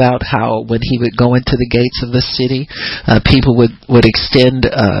talks about how when he would go into the gates of the city, people would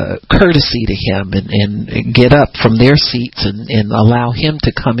extend courtesy to him and get up from their seats and allow him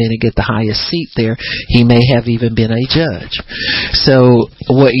to come in and get the highest seat there. He may have even been a judge. So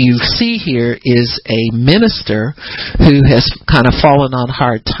what you see here is a minister who has kind of fallen on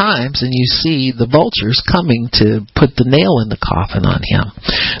hard times, and you see the vultures coming to put the nail in the coffin on him.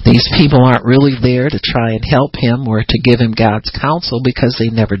 These people aren't really there to try and help him or to give him God's counsel, because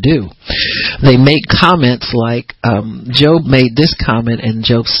they never do. They make comments like Job made this comment in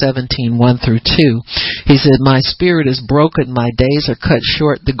Job 17:1-2. He said, "My spirit is broken, my days are cut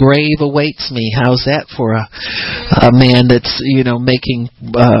short, the grave awaits me." How's that for a man that's making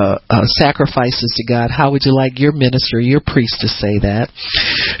sacrifices to God? How would you like your minister, your priest to say that?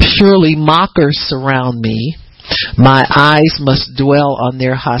 "Surely mockers surround me. My eyes must dwell on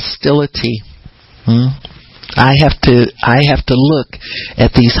their hostility." I have to look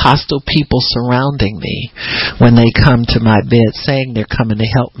at these hostile people surrounding me when they come to my bed, saying they're coming to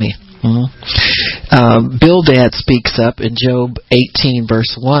help me. Bildad speaks up in Job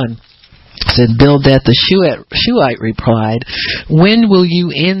 18:1. Said, Bildad the Shuhite replied, "When will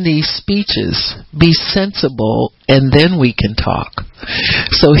you end these speeches? Be sensible, and then we can talk."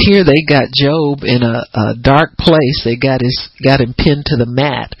 So here they got Job in a dark place. They got him pinned to the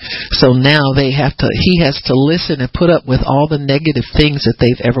mat. So now he has to listen and put up with all the negative things that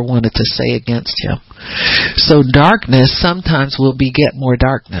they've ever wanted to say against him. So darkness sometimes will beget more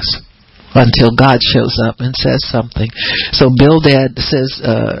darkness until God shows up and says something. So Bildad says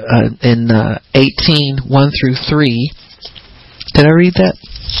in 18:1-3, did I read that?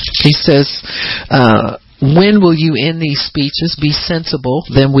 He says, "When will you end these speeches? Be sensible,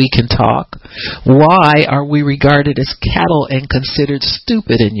 then we can talk. Why are we regarded as cattle and considered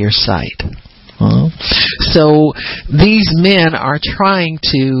stupid in your sight?" So these men are trying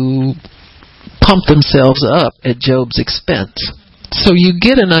to pump themselves up at Job's expense. So you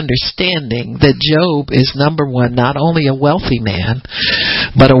get an understanding that Job is, number one, not only a wealthy man,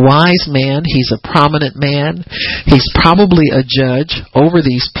 but a wise man. He's a prominent man. He's probably a judge over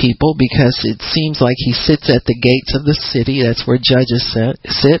these people, because it seems like he sits at the gates of the city. That's where judges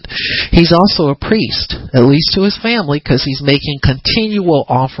sit. He's also a priest, at least to his family, because he's making continual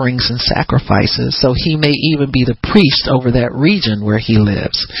offerings and sacrifices. So he may even be the priest over that region where he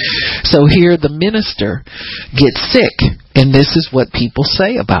lives. So here the minister gets sick. And this is what people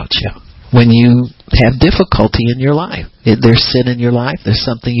say about you when you have difficulty in your life. There's sin in your life. There's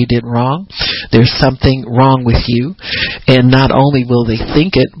something you did wrong. There's something wrong with you. And not only will they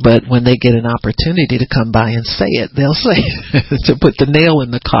think it, but when they get an opportunity to come by and say it, they'll say it to put the nail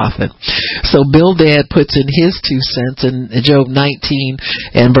in the coffin. So Bildad puts in his 2 cents in Job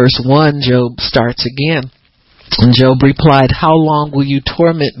 19:1. Job starts again. And Job replied, "How long will you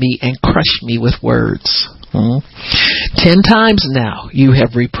torment me and crush me with words?" 10 times now you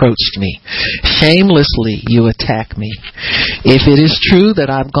have reproached me. Shamelessly you attack me. If it is true that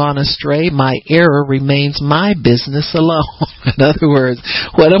I've gone astray, my error remains my business alone. In other words,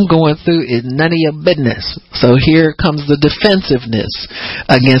 what I'm going through is none of your business. So here comes the defensiveness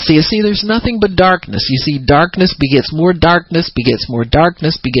against you. See, there's nothing but darkness. You see, darkness begets more darkness, begets more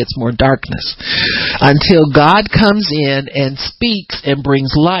darkness, begets more darkness. Until God comes in and speaks and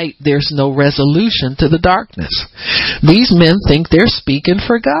brings light, there's no resolution to the darkness. These men think they're speaking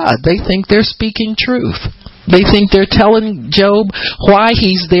for God. They think they're speaking truth. They think they're telling Job why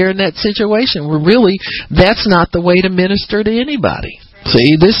he's there in that situation. Well, really, that's not the way to minister to anybody.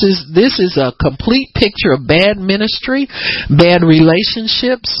 See, this is a complete picture of bad ministry, bad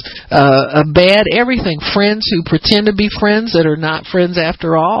relationships, a bad everything. Friends who pretend to be friends that are not friends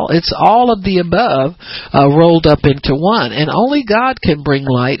after all. It's all of the above rolled up into one. And only God can bring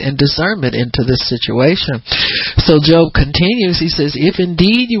light and discernment into this situation. So Job continues. He says, if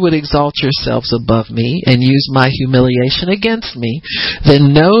indeed you would exalt yourselves above me and use my humiliation against me, then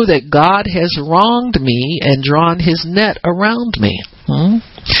know that God has wronged me and drawn his net around me.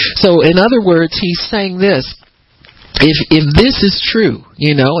 So in other words, he's saying this: if this is true,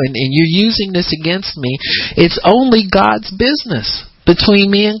 and you're using this against me, it's only God's business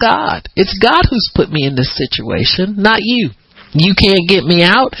between me and God. It's God who's put me in this situation, not you. You can't get me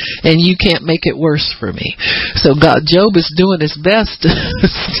out, and you can't make it worse for me. So Job is doing his best to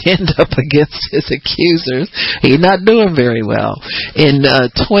stand up against his accusers. He's not doing very well. In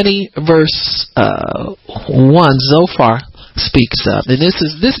 20 verse 1, Zophar speaks up, and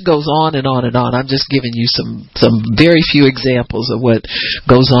this goes on and on and on. I'm just giving you some very few examples of what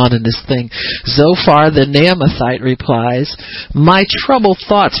goes on in this thing. Zophar the Naamathite replies, my troubled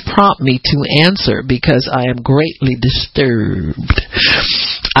thoughts prompt me to answer because I am greatly disturbed.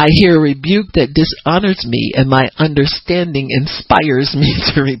 I hear a rebuke that dishonors me, and my understanding inspires me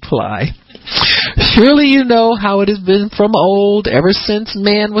to reply. Surely you know how it has been from old, ever since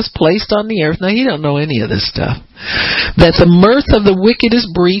man was placed on the earth. Now, he don't know any of this stuff. That the mirth of the wicked is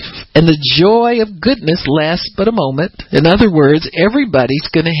brief, and the joy of goodness lasts but a moment. In other words,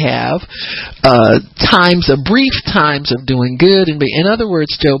 everybody's going to have brief times of doing good. And in other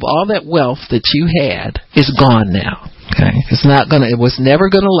words, Job, all that wealth that you had is gone now. Okay, it was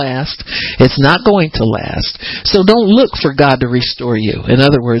never going to last. It's not going to last. So don't look for God to restore you. In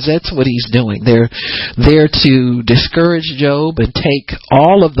other words, that's what he's doing. They're there to discourage Job and take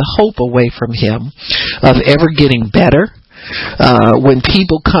all of the hope away from him of ever getting better. When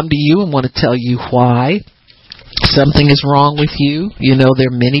people come to you and want to tell you why something is wrong with you,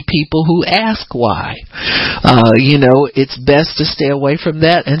 there are many people who ask why. It's best to stay away from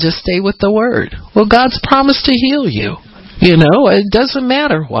that and just stay with the word. Well, God's promised to heal you. It doesn't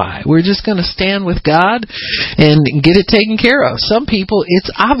matter why. We're just going to stand with God and get it taken care of. Some people,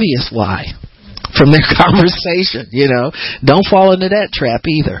 it's obvious why from their conversation, Don't fall into that trap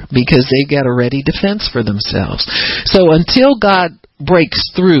either, because they've got a ready defense for themselves. So until God breaks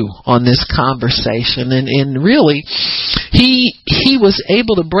through on this conversation, and really he was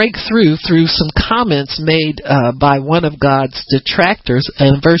able to break through some comments made by one of God's detractors.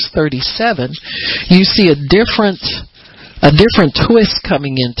 In verse 37, you see a different twist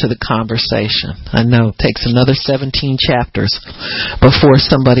coming into the conversation. I know it takes another 17 chapters before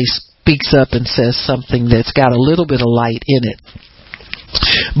somebody speaks up and says something that's got a little bit of light in it.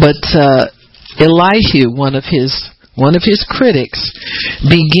 But Elihu, one of his critics,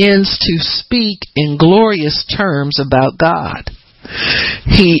 begins to speak in glorious terms about God.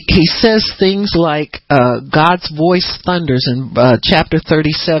 He says things like God's voice thunders in chapter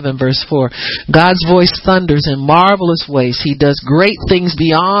 37 verse 4. God's voice thunders in marvelous ways. He does great things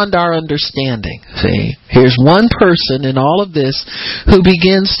beyond our understanding. See, here's one person in all of this who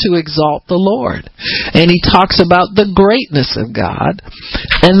begins to exalt the Lord, and he talks about the greatness of God,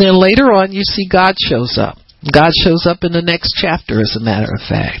 and then later on you see God shows up. God shows up in the next chapter, as a matter of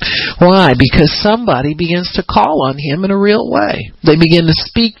fact. Why? Because somebody begins to call on him in a real way. They begin to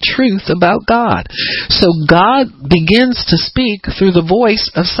speak truth about God. So God begins to speak through the voice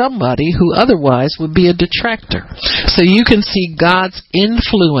of somebody who otherwise would be a detractor. So you can see God's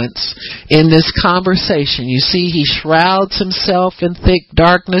influence in this conversation. You see, he shrouds himself in thick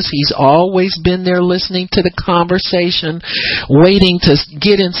darkness. He's always been there listening to the conversation, waiting to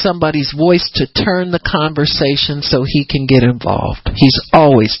get in somebody's voice to turn the conversation conversation so he can get involved. He's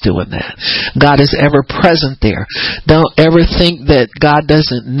always doing that. God is ever present there. Don't ever think that God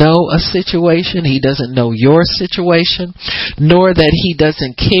doesn't know a situation. He doesn't know your situation, nor that he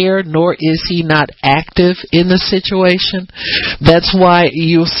doesn't care, nor is he not active in the situation. That's why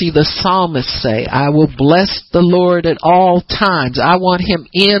you'll see the psalmist say, I will bless the Lord at all times. I want him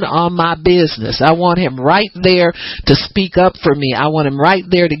in on my business. I want him right there to speak up for me. I want him right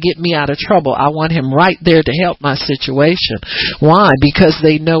there to get me out of trouble. I want him right there to help my situation. Why? Because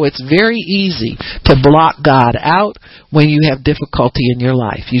they know it's very easy to block God out when you have difficulty in your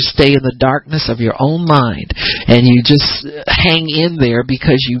life. You stay in the darkness of your own mind and you just hang in there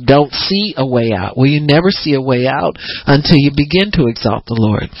because you don't see a way out. Well, you never see a way out until you begin to exalt the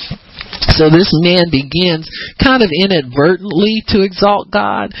Lord. So this man begins kind of inadvertently to exalt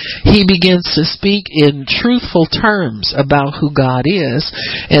God. He begins to speak in truthful terms about who God is,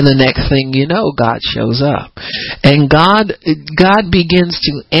 and the next thing you know, God shows up. And God begins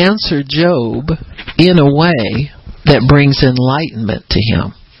to answer Job in a way that brings enlightenment to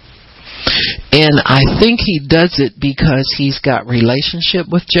him. And I think he does it because he's got relationship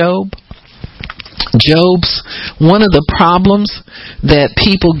with Job. One of the problems that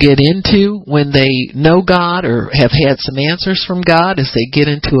people get into when they know God or have had some answers from God is they get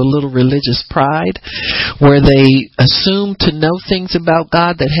into a little religious pride where they assume to know things about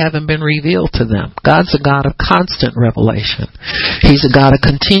God that haven't been revealed to them. God's a God of constant revelation. He's a God of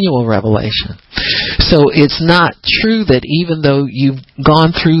continual revelation. So it's not true that even though you've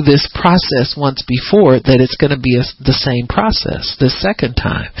gone through this process once before that it's going to be the same process the second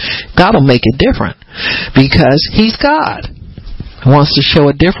time. God will make it different because he's God. He wants to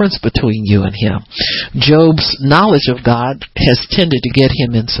show a difference between you and him. Job's knowledge of God has tended to get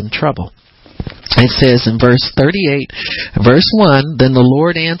him in some trouble. It says in verse 38, verse 1, then the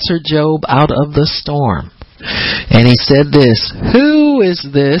Lord answered Job out of the storm. And he said this, who is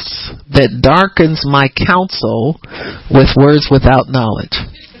this that darkens my counsel with words without knowledge?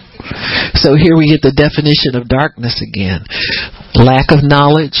 So here we get the definition of darkness again. Lack of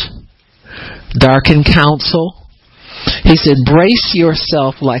knowledge, darkened counsel. He said, brace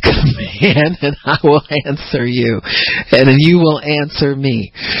yourself like a man and I will answer you and you will answer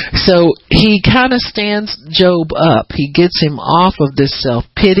me. So he kind of stands Job up. He gets him off of this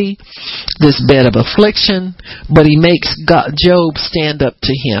self-pity, this bed of affliction, but he makes Job stand up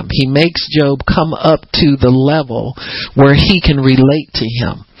to him. He makes Job come up to the level where he can relate to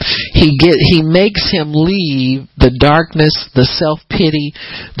him. He makes him leave the darkness, the self-pity,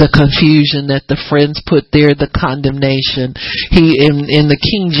 the confusion that the friends put there, the condemnation. In the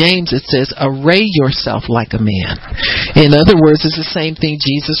King James it says, array yourself like a man. In other words, it's the same thing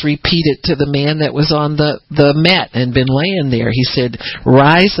Jesus repeated to the man that was on the mat and been laying there. He said,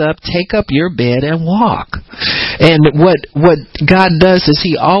 rise up, take up your bed and walk. And what God does is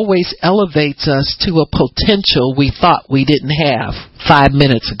he always elevates us to a potential we thought we didn't have 5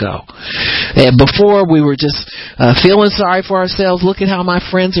 minutes ago. And before we were just feeling sorry for ourselves. Look at how my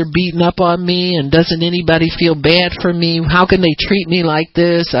friends are beating up on me, and doesn't anybody feel bad for me? How can they treat me like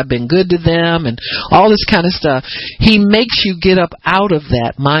this? I've been good to them, and all this kind of stuff. He makes you get up out of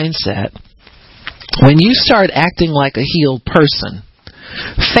that mindset. When you start acting like a healed person,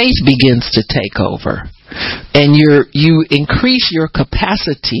 faith begins to take over. And you increase your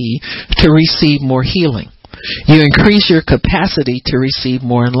capacity to receive more healing. You increase your capacity to receive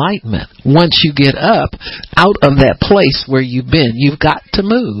more enlightenment. Once you get up out of that place where you've been, you've got to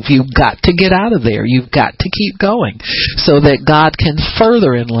move. You've got to get out of there. You've got to keep going so that God can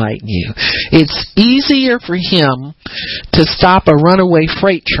further enlighten you. It's easier for him to stop a runaway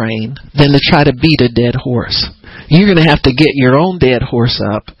freight train than to try to beat a dead horse. You're going to have to get your own dead horse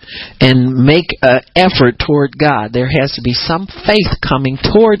up and make an effort toward God. There has to be some faith coming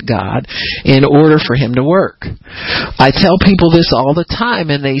toward God in order for him to work. I tell people this all the time,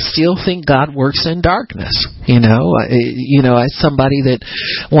 and they still think God works in darkness. Somebody that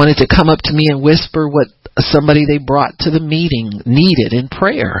wanted to come up to me and whisper what somebody they brought to the meeting needed in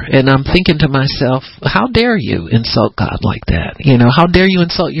prayer. And I'm thinking to myself, how dare you insult God like that? How dare you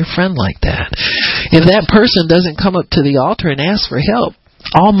insult your friend like that? If that person doesn't come up to the altar and ask for help,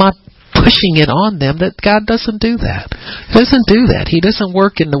 all my pushing it on them, that God doesn't do that. He doesn't do that. He doesn't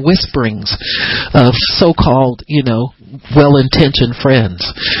work in the whisperings of so-called, well-intentioned friends.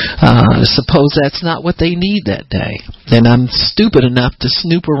 Suppose that's not what they need that day. And I'm stupid enough to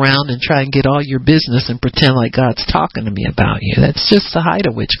snoop around and try and get all your business and pretend like God's talking to me about you. That's just the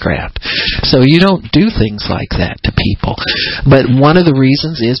height of witchcraft. So you don't do things like that to people. But one of the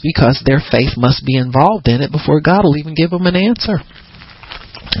reasons is because their faith must be involved in it before God will even give them an answer.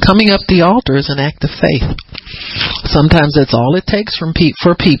 Coming up the altar is an act of faith. Sometimes that's all it takes for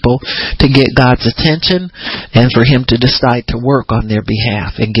people to get God's attention and for Him to decide to work on their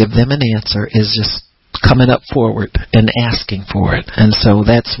behalf and give them an answer, is just coming up forward and asking for it. And so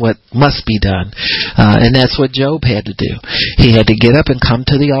that's what must be done. And that's what Job had to do. He had to get up and come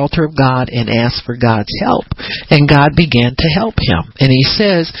to the altar of God and ask for God's help. And God began to help him. And He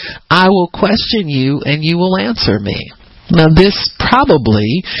says, I will question you and you will answer me. Now, this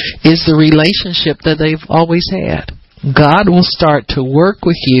probably is the relationship that they've always had. God will start to work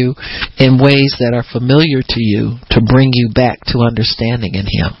with you in ways that are familiar to you to bring you back to understanding in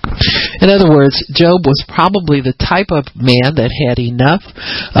Him. In other words, Job was probably the type of man that had enough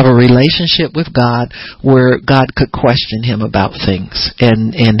of a relationship with God where God could question him about things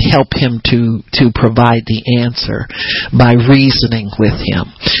and help him to provide the answer by reasoning with him.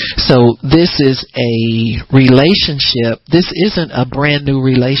 So this is a relationship. This isn't a brand new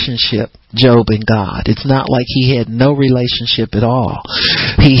relationship, Job and God. It's not like he had no relationship at all.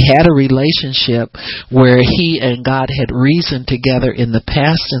 He had a relationship where he and God had reasoned together in the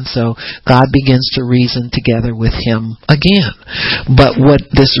past, and so God begins to reason together with him again. But what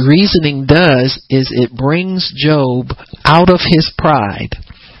this reasoning does is it brings Job out of his pride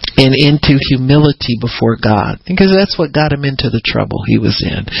and into humility before God, because that's what got him into the trouble he was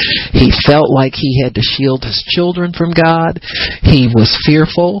in. He felt like he had to shield his children from God. He was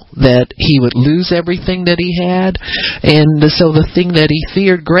fearful that he would lose everything that he had, and so the thing that he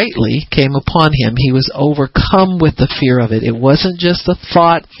feared greatly came upon him. He was overcome with the fear of it. It wasn't just a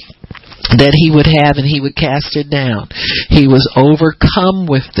thought that he would have and he would cast it down. He was overcome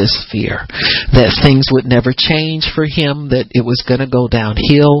with this fear that things would never change for him, that it was going to go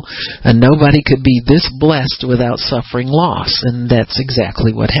downhill, and nobody could be this blessed without suffering loss. And that's exactly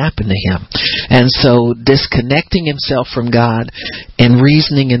what happened to him. And so disconnecting himself from God and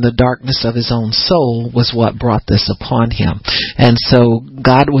reasoning in the darkness of his own soul was what brought this upon him. And so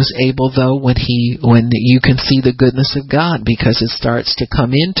God was able, though, when you can see the goodness of God, because it starts to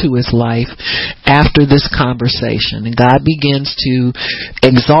come into his life after this conversation, and God begins to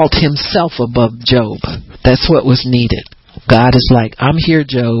exalt himself above Job. That's what was needed. God is like, I'm here,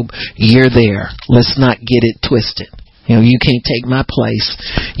 Job, you're there. Let's not get it twisted. You can't take my place.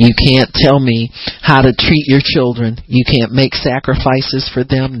 You can't tell me how to treat your children. You can't make sacrifices for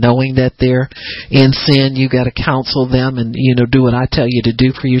them knowing that they're in sin. You got to counsel them and, do what I tell you to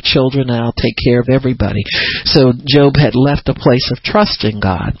do for your children, and I'll take care of everybody. So Job had left a place of trust in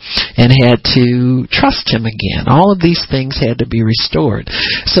God and had to trust Him again. All of these things had to be restored.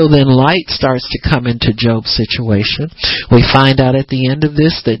 So then light starts to come into Job's situation. We find out at the end of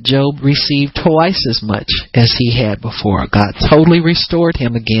this that Job received twice as much as he had before. God totally restored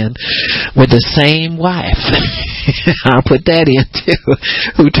him again with the same wife. I'll put that in too,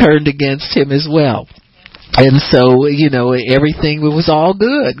 who turned against him as well. And so, everything was all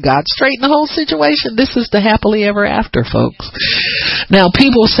good. God straightened the whole situation. This is the happily ever after, folks. Now,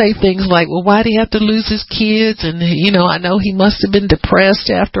 people say things like, well, why did he have to lose his kids? And, I know he must have been depressed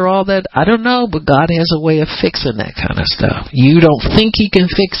after all that. I don't know, but God has a way of fixing that kind of stuff. You don't think He can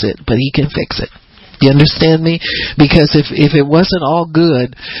fix it, but He can fix it. You understand me? Because if it wasn't all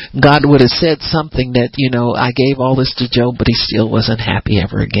good, God would have said something that, I gave all this to Job, but he still wasn't happy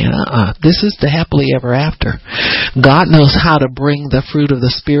ever again. This is the happily ever after. God knows how to bring the fruit of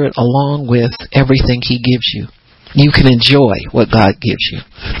the Spirit along with everything He gives you. You can enjoy what God gives you.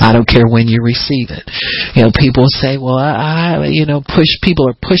 I don't care when you receive it. People say, well, people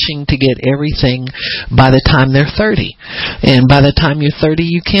are pushing to get everything by the time they're 30. And by the time you're 30,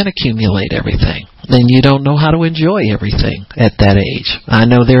 you can't accumulate everything. Then you don't know how to enjoy everything at that age. I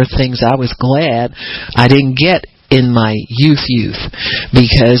know there are things I was glad I didn't get in my youth,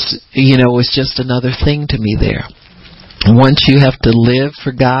 because, it was just another thing to me there. Once you have to live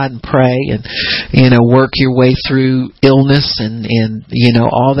for God and pray and, work your way through illness and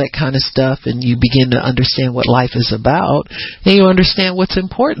all that kind of stuff, and you begin to understand what life is about, and you understand what's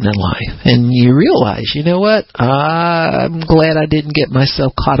important in life, and you realize, what? I'm glad I didn't get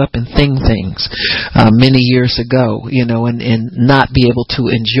myself caught up in things many years ago, and not be able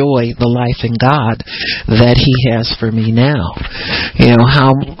to enjoy the life in God that He has for me now.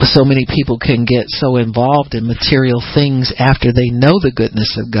 How so many people can get so involved in material things after they know the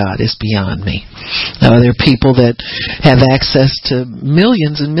goodness of God is beyond me. There are people that have access to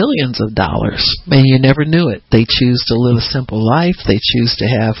millions and millions of dollars, and you never knew it. They choose to live a simple life. They choose to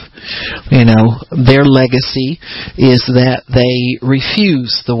have, their legacy is that they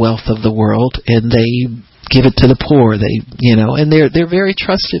refuse the wealth of the world, and they give it to the poor. And they're very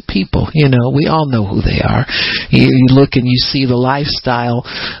trusted people. We all know who they are. You look and you see the lifestyle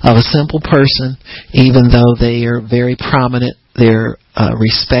of a simple person, even though they are very prominent. They're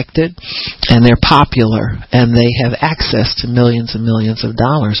respected, and they're popular, and they have access to millions and millions of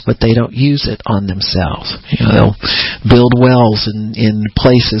dollars, but they don't use it on themselves. They'll build wells in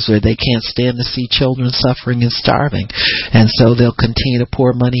places where they can't stand to see children suffering and starving, and so they'll continue to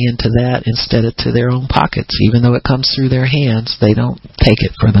pour money into that instead of to their own pockets. Even though it comes through their hands, they don't take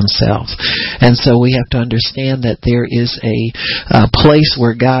it for themselves. And so we have to understand that there is a place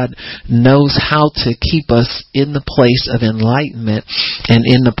where God knows how to keep us in the place of enlightenment, and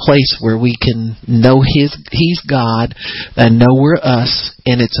in the place where we can know He's God and know we're us,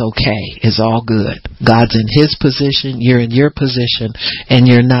 and it's okay. It's all good. God's in His position, you're in your position, and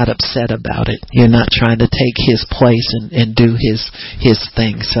you're not upset about it. You're not trying to take His place and do His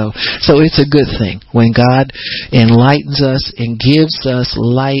thing. So it's a good thing. When God enlightens us and gives us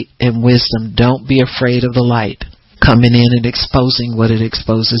light and wisdom, don't be afraid of the light coming in and exposing what it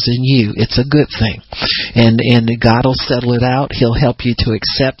exposes in you. It's a good thing. And God will settle it out. He'll help you to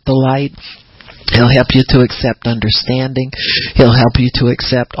accept the light. He'll help you to accept understanding. He'll help you to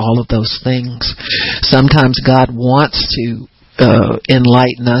accept all of those things. Sometimes God wants to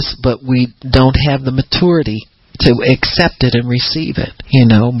enlighten us, but we don't have the maturity to accept it and receive it.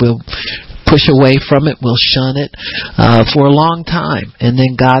 We'll push away from it, we'll shun it for a long time, and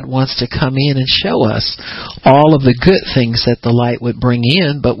then God wants to come in and show us all of the good things that the light would bring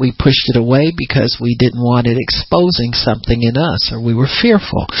in, but we pushed it away because we didn't want it exposing something in us, or we were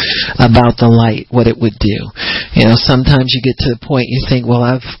fearful about the light, what it would do. Sometimes you get to the point you think, well,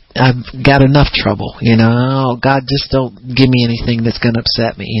 I've got enough trouble, God, just don't give me anything that's going to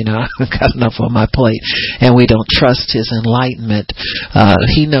upset me, I've got enough on my plate, and we don't trust His enlightenment.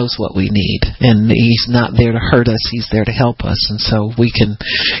 He knows what we need, and He's not there to hurt us, He's there to help us, and so we can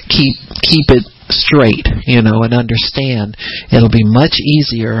keep it straight, and understand it'll be much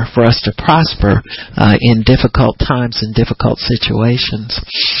easier for us to prosper in difficult times and difficult situations.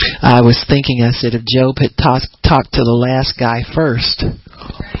 I was thinking, I said, if Job had talked to the last guy first,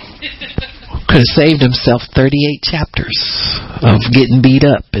 could have saved himself 38 chapters of getting beat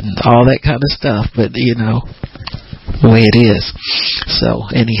up and all that kind of stuff, but the way it is. So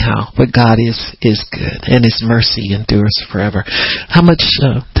anyhow, but God is good, and His mercy endures forever. How much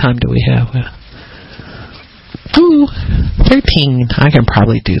time do we have? 13. I can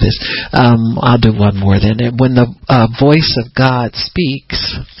probably do this. I'll do one more then. When the voice of God speaks,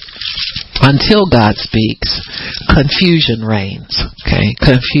 until God speaks, confusion reigns. Okay?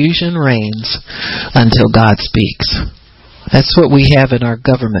 Confusion reigns until God speaks. That's what we have in our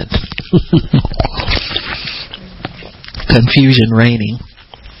government. Confusion reigning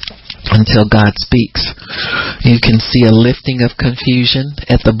until God speaks. You can see a lifting of confusion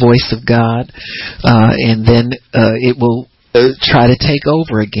at the voice of God, and then it will try to take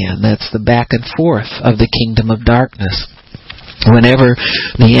over again. That's the back and forth of the kingdom of darkness. Whenever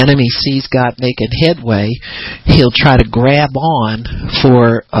the enemy sees God making headway, he'll try to grab on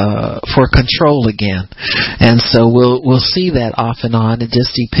for control again, and so we'll see that off and on. It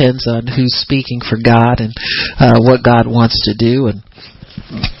just depends on who's speaking for God and what God wants to do and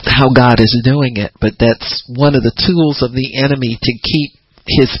how God is doing it. But that's one of the tools of the enemy to keep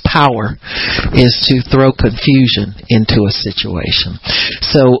his power, is to throw confusion into a situation.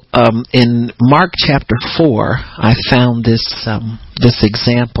 So in Mark chapter 4, I found this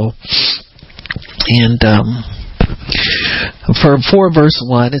example, and for 4 verse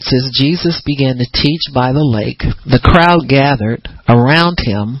 1, it says, Jesus began to teach by the lake. The crowd gathered around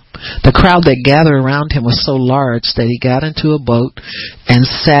him. The crowd that gathered around him was so large that he got into a boat and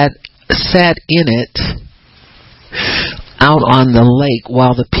sat in it out on the lake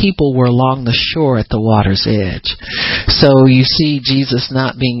while the people were along the shore at the water's edge. So you see Jesus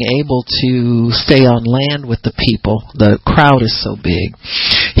not being able to stay on land with the people. The crowd is so big.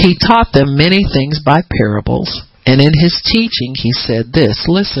 He taught them many things by parables, and in his teaching he said this.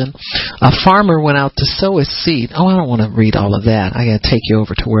 Listen, a farmer went out to sow his seed. I don't want to read all of that. I got to take you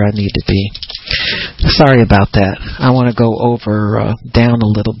over to where I need to be. Sorry about that. I want to go over down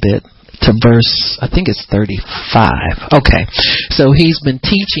a little bit to verse, I think it's 35. Okay, so he's been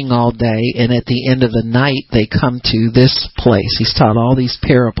teaching all day, and at the end of the night they come to this place. He's taught all these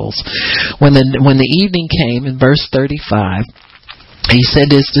parables. When the evening came, in verse 35, He said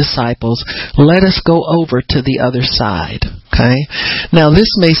to his disciples, let us go over to the other side. Okay? Now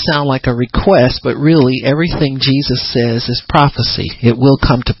this may sound like a request, but really everything Jesus says is prophecy. It will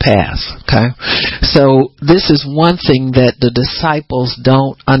come to pass. Okay? So this is one thing that the disciples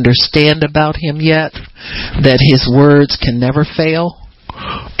don't understand about him yet, that his words can never fail.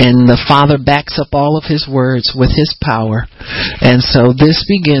 And the Father backs up all of his words with his power. And so this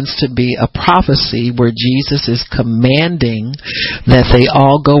begins to be a prophecy where Jesus is commanding that they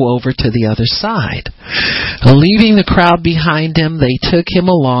all go over to the other side. Leaving the crowd behind him, they took him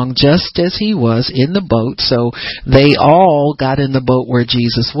along just as he was in the boat. So they all got in the boat where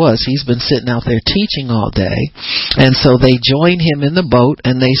Jesus was. He's been sitting out there teaching all day. And so they join him in the boat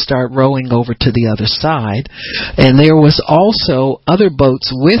and they start rowing over to the other side. And there was also other boats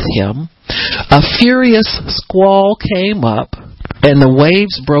with him. A furious squall came up and the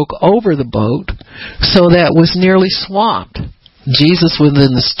waves broke over the boat so that it was nearly swamped. Jesus was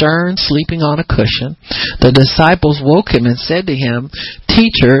in the stern, sleeping on a cushion. The disciples woke him and said to him,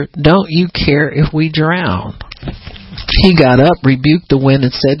 Teacher, don't you care if we drown? He got up, rebuked the wind,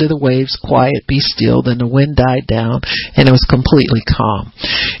 and said to the waves, Quiet, be still. Then the wind died down, and it was completely calm.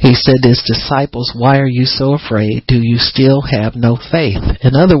 He said to his disciples, Why are you so afraid? Do you still have no faith?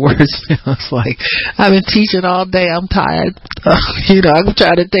 In other words, it's like, I've been teaching all day. I'm tired. I'm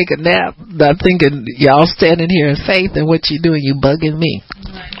trying to take a nap. I'm thinking, y'all standing here in faith, and what you doing? You bugging me.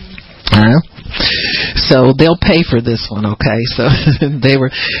 Huh? So they'll pay for this one, okay? So they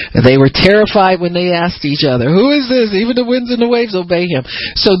were terrified when they asked each other, who is this? Even the winds and the waves obey him.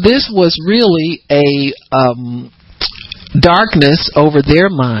 So this was really a darkness over their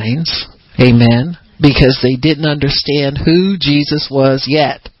minds, amen, because they didn't understand who Jesus was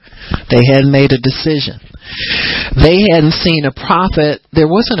yet. They hadn't made a decision. They hadn't seen a prophet. There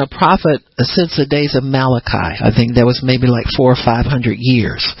wasn't a prophet since the days of Malachi. I think that was maybe like 400 or 500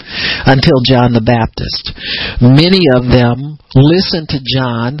 years until John the Baptist. Many of them listened to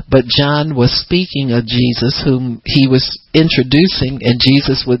John, but John was speaking of Jesus, whom he was introducing, and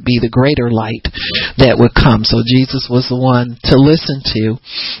Jesus would be the greater light that would come. So Jesus was the one to listen to,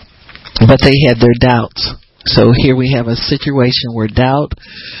 but they had their doubts. So here we have a situation where doubt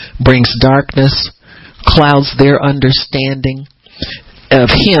brings darkness, clouds their understanding of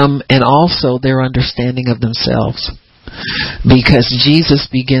him and also their understanding of themselves. Because Jesus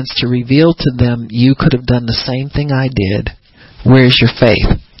begins to reveal to them, you could have done the same thing I did. Where's your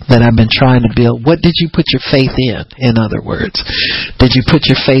faith that I've been trying to build? What did you put your faith in other words? Did you put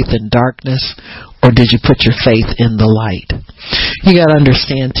your faith in darkness, or did you put your faith in the light? You got to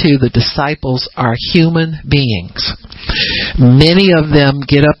understand too, the disciples are human beings. Many of them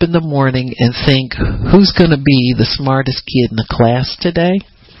get up in the morning and think, who's going to be the smartest kid in the class today?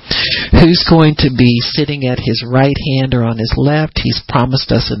 Who's going to be sitting at his right hand or on his left? He's promised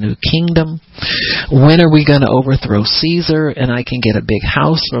us a new kingdom. When are we going to overthrow Caesar and I can get a big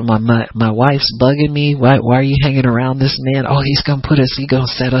house? Or my wife's bugging me. Why are you hanging around this man? Oh, he's going to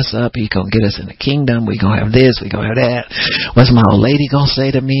set us up. He's going to get us in the kingdom. We're going to have this. We're going to have that. What's my old lady going to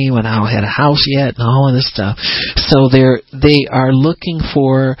say to me when I don't have a house yet? And all of this stuff. So they are looking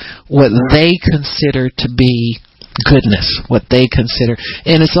for what they consider to be goodness, what they consider,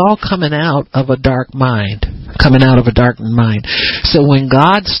 and it's all coming out of a dark mind, darkened mind. So when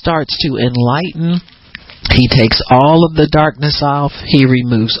God starts to enlighten, he takes all of the darkness off. He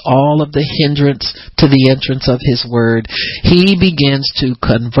removes all of the hindrance to the entrance of his word. He begins to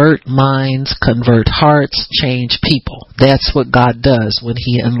convert minds, convert hearts, change people. That's what God does when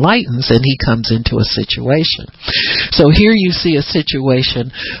he enlightens and he comes into a situation. So here you see a situation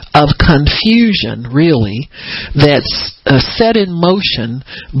of confusion, really, that's set in motion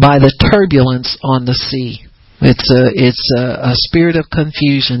by the turbulence on the sea. It's a spirit of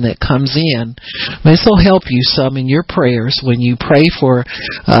confusion that comes in. This will help you some in your prayers when you pray for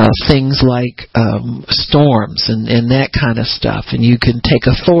things like storms and that kind of stuff. And you can take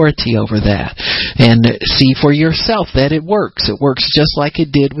authority over that and see for yourself that it works. It works just like it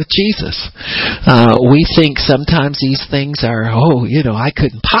did with Jesus. We think sometimes these things are, I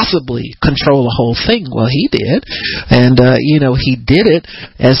couldn't possibly control the whole thing. Well, he did. And, he did it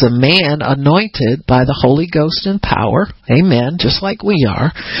as a man anointed by the Holy Ghost and power, amen, just like we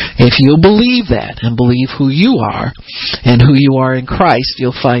are. If you'll believe that and believe who you are and who you are in Christ,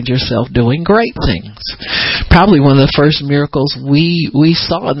 you'll find yourself doing great things. Probably one of the first miracles we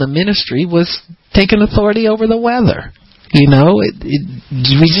saw in the ministry was taking authority over the weather. We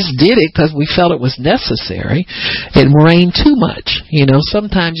just did it because we felt it was necessary. It rained too much.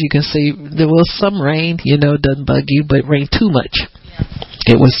 Sometimes you can see, some rain, doesn't bug you, but it rained too much.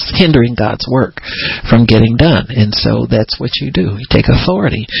 It was hindering God's work from getting done. And so that's what you do. You take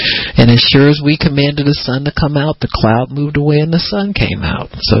authority. And as sure as we commanded the sun to come out, the cloud moved away and the sun came out.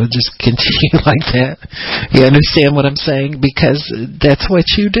 So just continue like that. You understand what I'm saying? Because that's what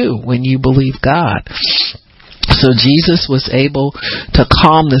you do when you believe God. So Jesus was able to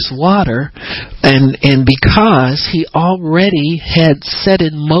calm this water, and because he already had set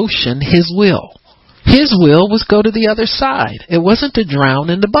in motion his will. His will was go to the other side. It wasn't to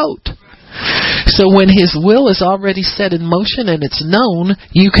drown in the boat. So when his will is already set in motion and it's known,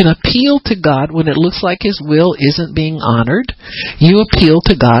 you can appeal to God when it looks like his will isn't being honored. You appeal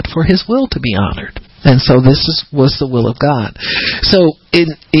to God for his will to be honored. And so this was the will of God. So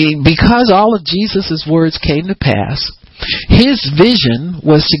because all of Jesus' words came to pass, his vision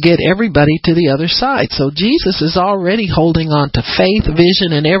was to get everybody to the other side. So Jesus is already holding on to faith,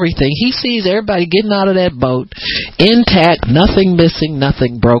 vision, and everything. He sees everybody getting out of that boat intact, nothing missing,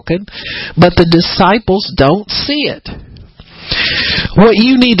 nothing broken. But the disciples don't see it. What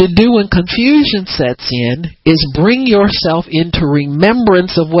you need to do when confusion sets in is bring yourself into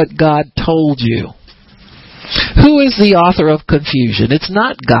remembrance of what God told you. Who is the author of confusion? It's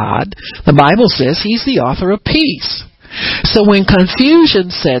not God. The Bible says he's the author of peace. So when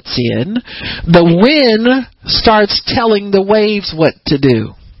confusion sets in, the wind starts telling the waves what to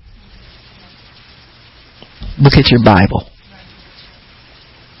do. Look at your Bible.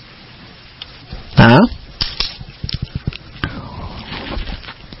 Huh?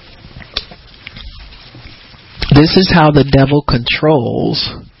 This is how the devil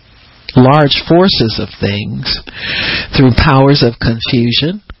controls large forces of things through powers of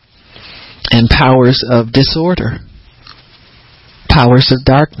confusion and powers of disorder. Powers of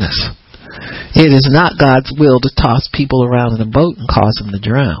darkness. It is not God's will to toss people around in a boat and cause them to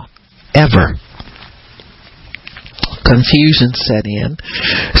drown. Ever. Confusion set in.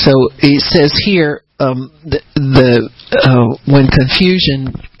 So it says here, when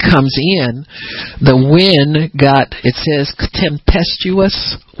confusion comes in, the wind got, it says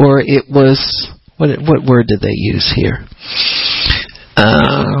tempestuous, or it was, what word did they use here?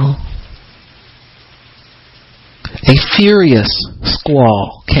 A furious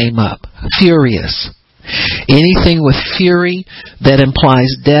squall came up. Furious. Anything with fury that implies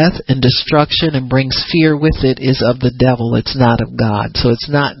death and destruction and brings fear with it is of the devil. It's not of God. So it's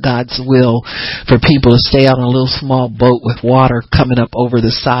not God's will for people to stay on a little small boat with water coming up over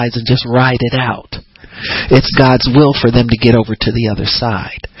the sides and just ride it out. It's God's will for them to get over to the other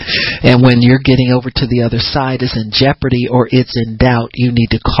side. And when you're getting over to the other side is in jeopardy or it's in doubt, you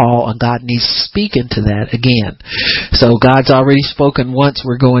need to call on God, needs to speak into that again. So God's already spoken once,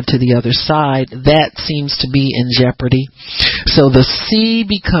 we're going to the other side. That seems to be in jeopardy. So the sea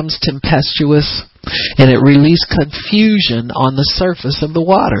becomes tempestuous and it released confusion on the surface of the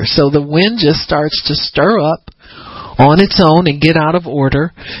water. So the wind just starts to stir up on its own and get out of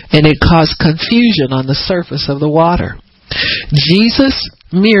order, and it caused confusion on the surface of the water. Jesus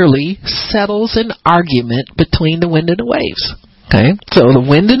merely settles an argument between the wind and the waves. Okay? So the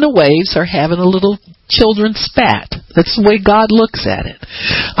wind and the waves are having a little children's spat. That's the way God looks at it.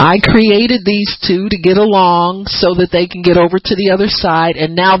 I created these two to get along so that they can get over to the other side,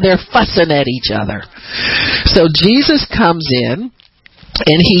 and now they're fussing at each other. So Jesus comes in,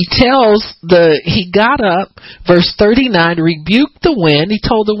 and he got up, verse 39, rebuked the wind. He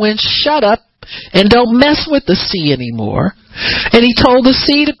told the wind, shut up and don't mess with the sea anymore. And he told the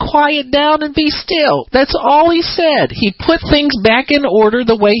sea to quiet down and be still. That's all he said. He put things back in order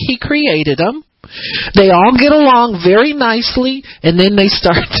the way he created them. They all get along very nicely, and then they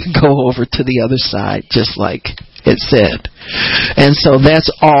start to go over to the other side, just like it said. And so that's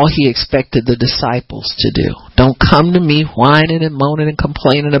all he expected the disciples to do. Don't come to me whining and moaning and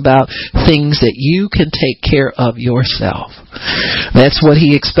complaining about things that you can take care of yourself. That's what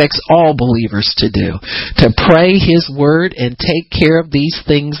he expects all believers to do. To pray his word and take care of these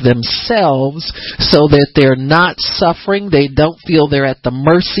things themselves so that they're not suffering. They don't feel they're at the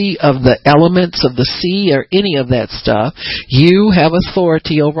mercy of the elements of the sea or any of that stuff. You have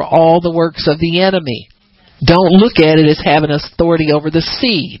authority over all the works of the enemy. Don't look at it as having authority over the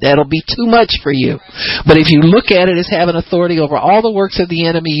sea. That'll be too much for you. But if you look at it as having authority over all the works of the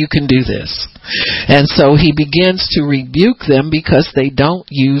enemy, you can do this. And so he begins to rebuke them because they don't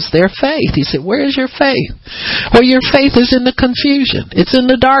use their faith. He said, where is your faith? Well, your faith is in the confusion. It's in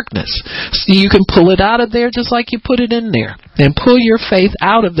the darkness. So you can pull it out of there just like you put it in there. And pull your faith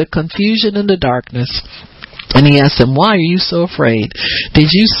out of the confusion and the darkness. And he asked them, why are you so afraid?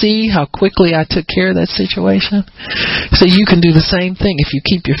 Did you see how quickly I took care of that situation? So you can do the same thing if you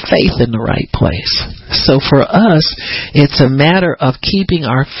keep your faith in the right place. So for us, it's a matter of keeping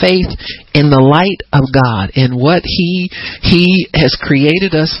our faith in the light of God, in what He has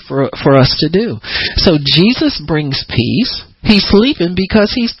created us for us to do. So Jesus brings peace. He's sleeping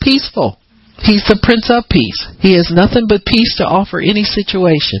because He's peaceful. He's the Prince of Peace. He has nothing but peace to offer any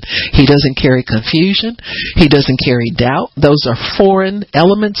situation. He doesn't carry confusion. He doesn't carry doubt. Those are foreign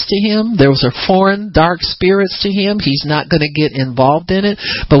elements to Him. Those are foreign dark spirits to Him. He's not going to get involved in it.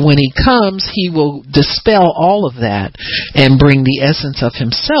 But when He comes, He will dispel all of that and bring the essence of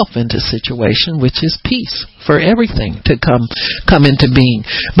Himself into situation, which is peace for everything to come into being.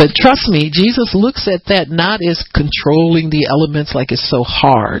 But trust me, Jesus looks at that not as controlling the elements like it's so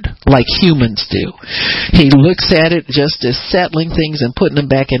hard, like humans do. He looks at it just as settling things and putting them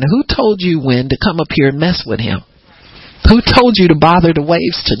back in. Who told you when to come up here and mess with Him? Who told you to bother the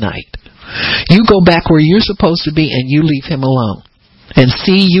waves tonight? You go back where you're supposed to be and you leave Him alone. And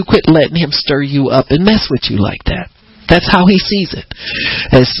see, you quit letting Him stir you up and mess with you like that. That's how He sees it,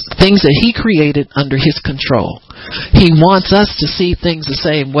 as things that He created under His control. He wants us to see things the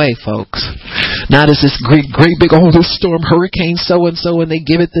same way, folks. Not as this great big, this storm, hurricane so-and-so, and they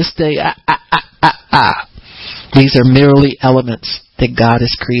give it this day. These are merely elements that God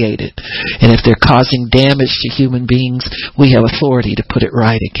has created. And if they're causing damage to human beings, we have authority to put it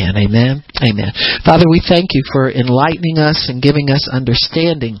right again. Amen? Amen. Father, we thank You for enlightening us and giving us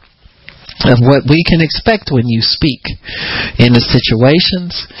understanding of what we can expect when You speak into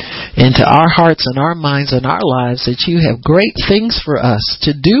situations, into our hearts and our minds and our lives, that You have great things for us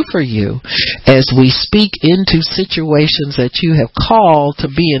to do for You as we speak into situations that You have called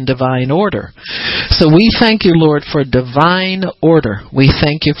to be in divine order. So we thank You, Lord, for divine order. We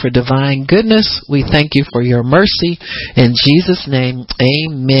thank You for divine goodness. We thank You for Your mercy. In Jesus' name,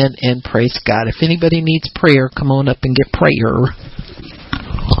 amen and praise God. If anybody needs prayer, come on up and get prayer.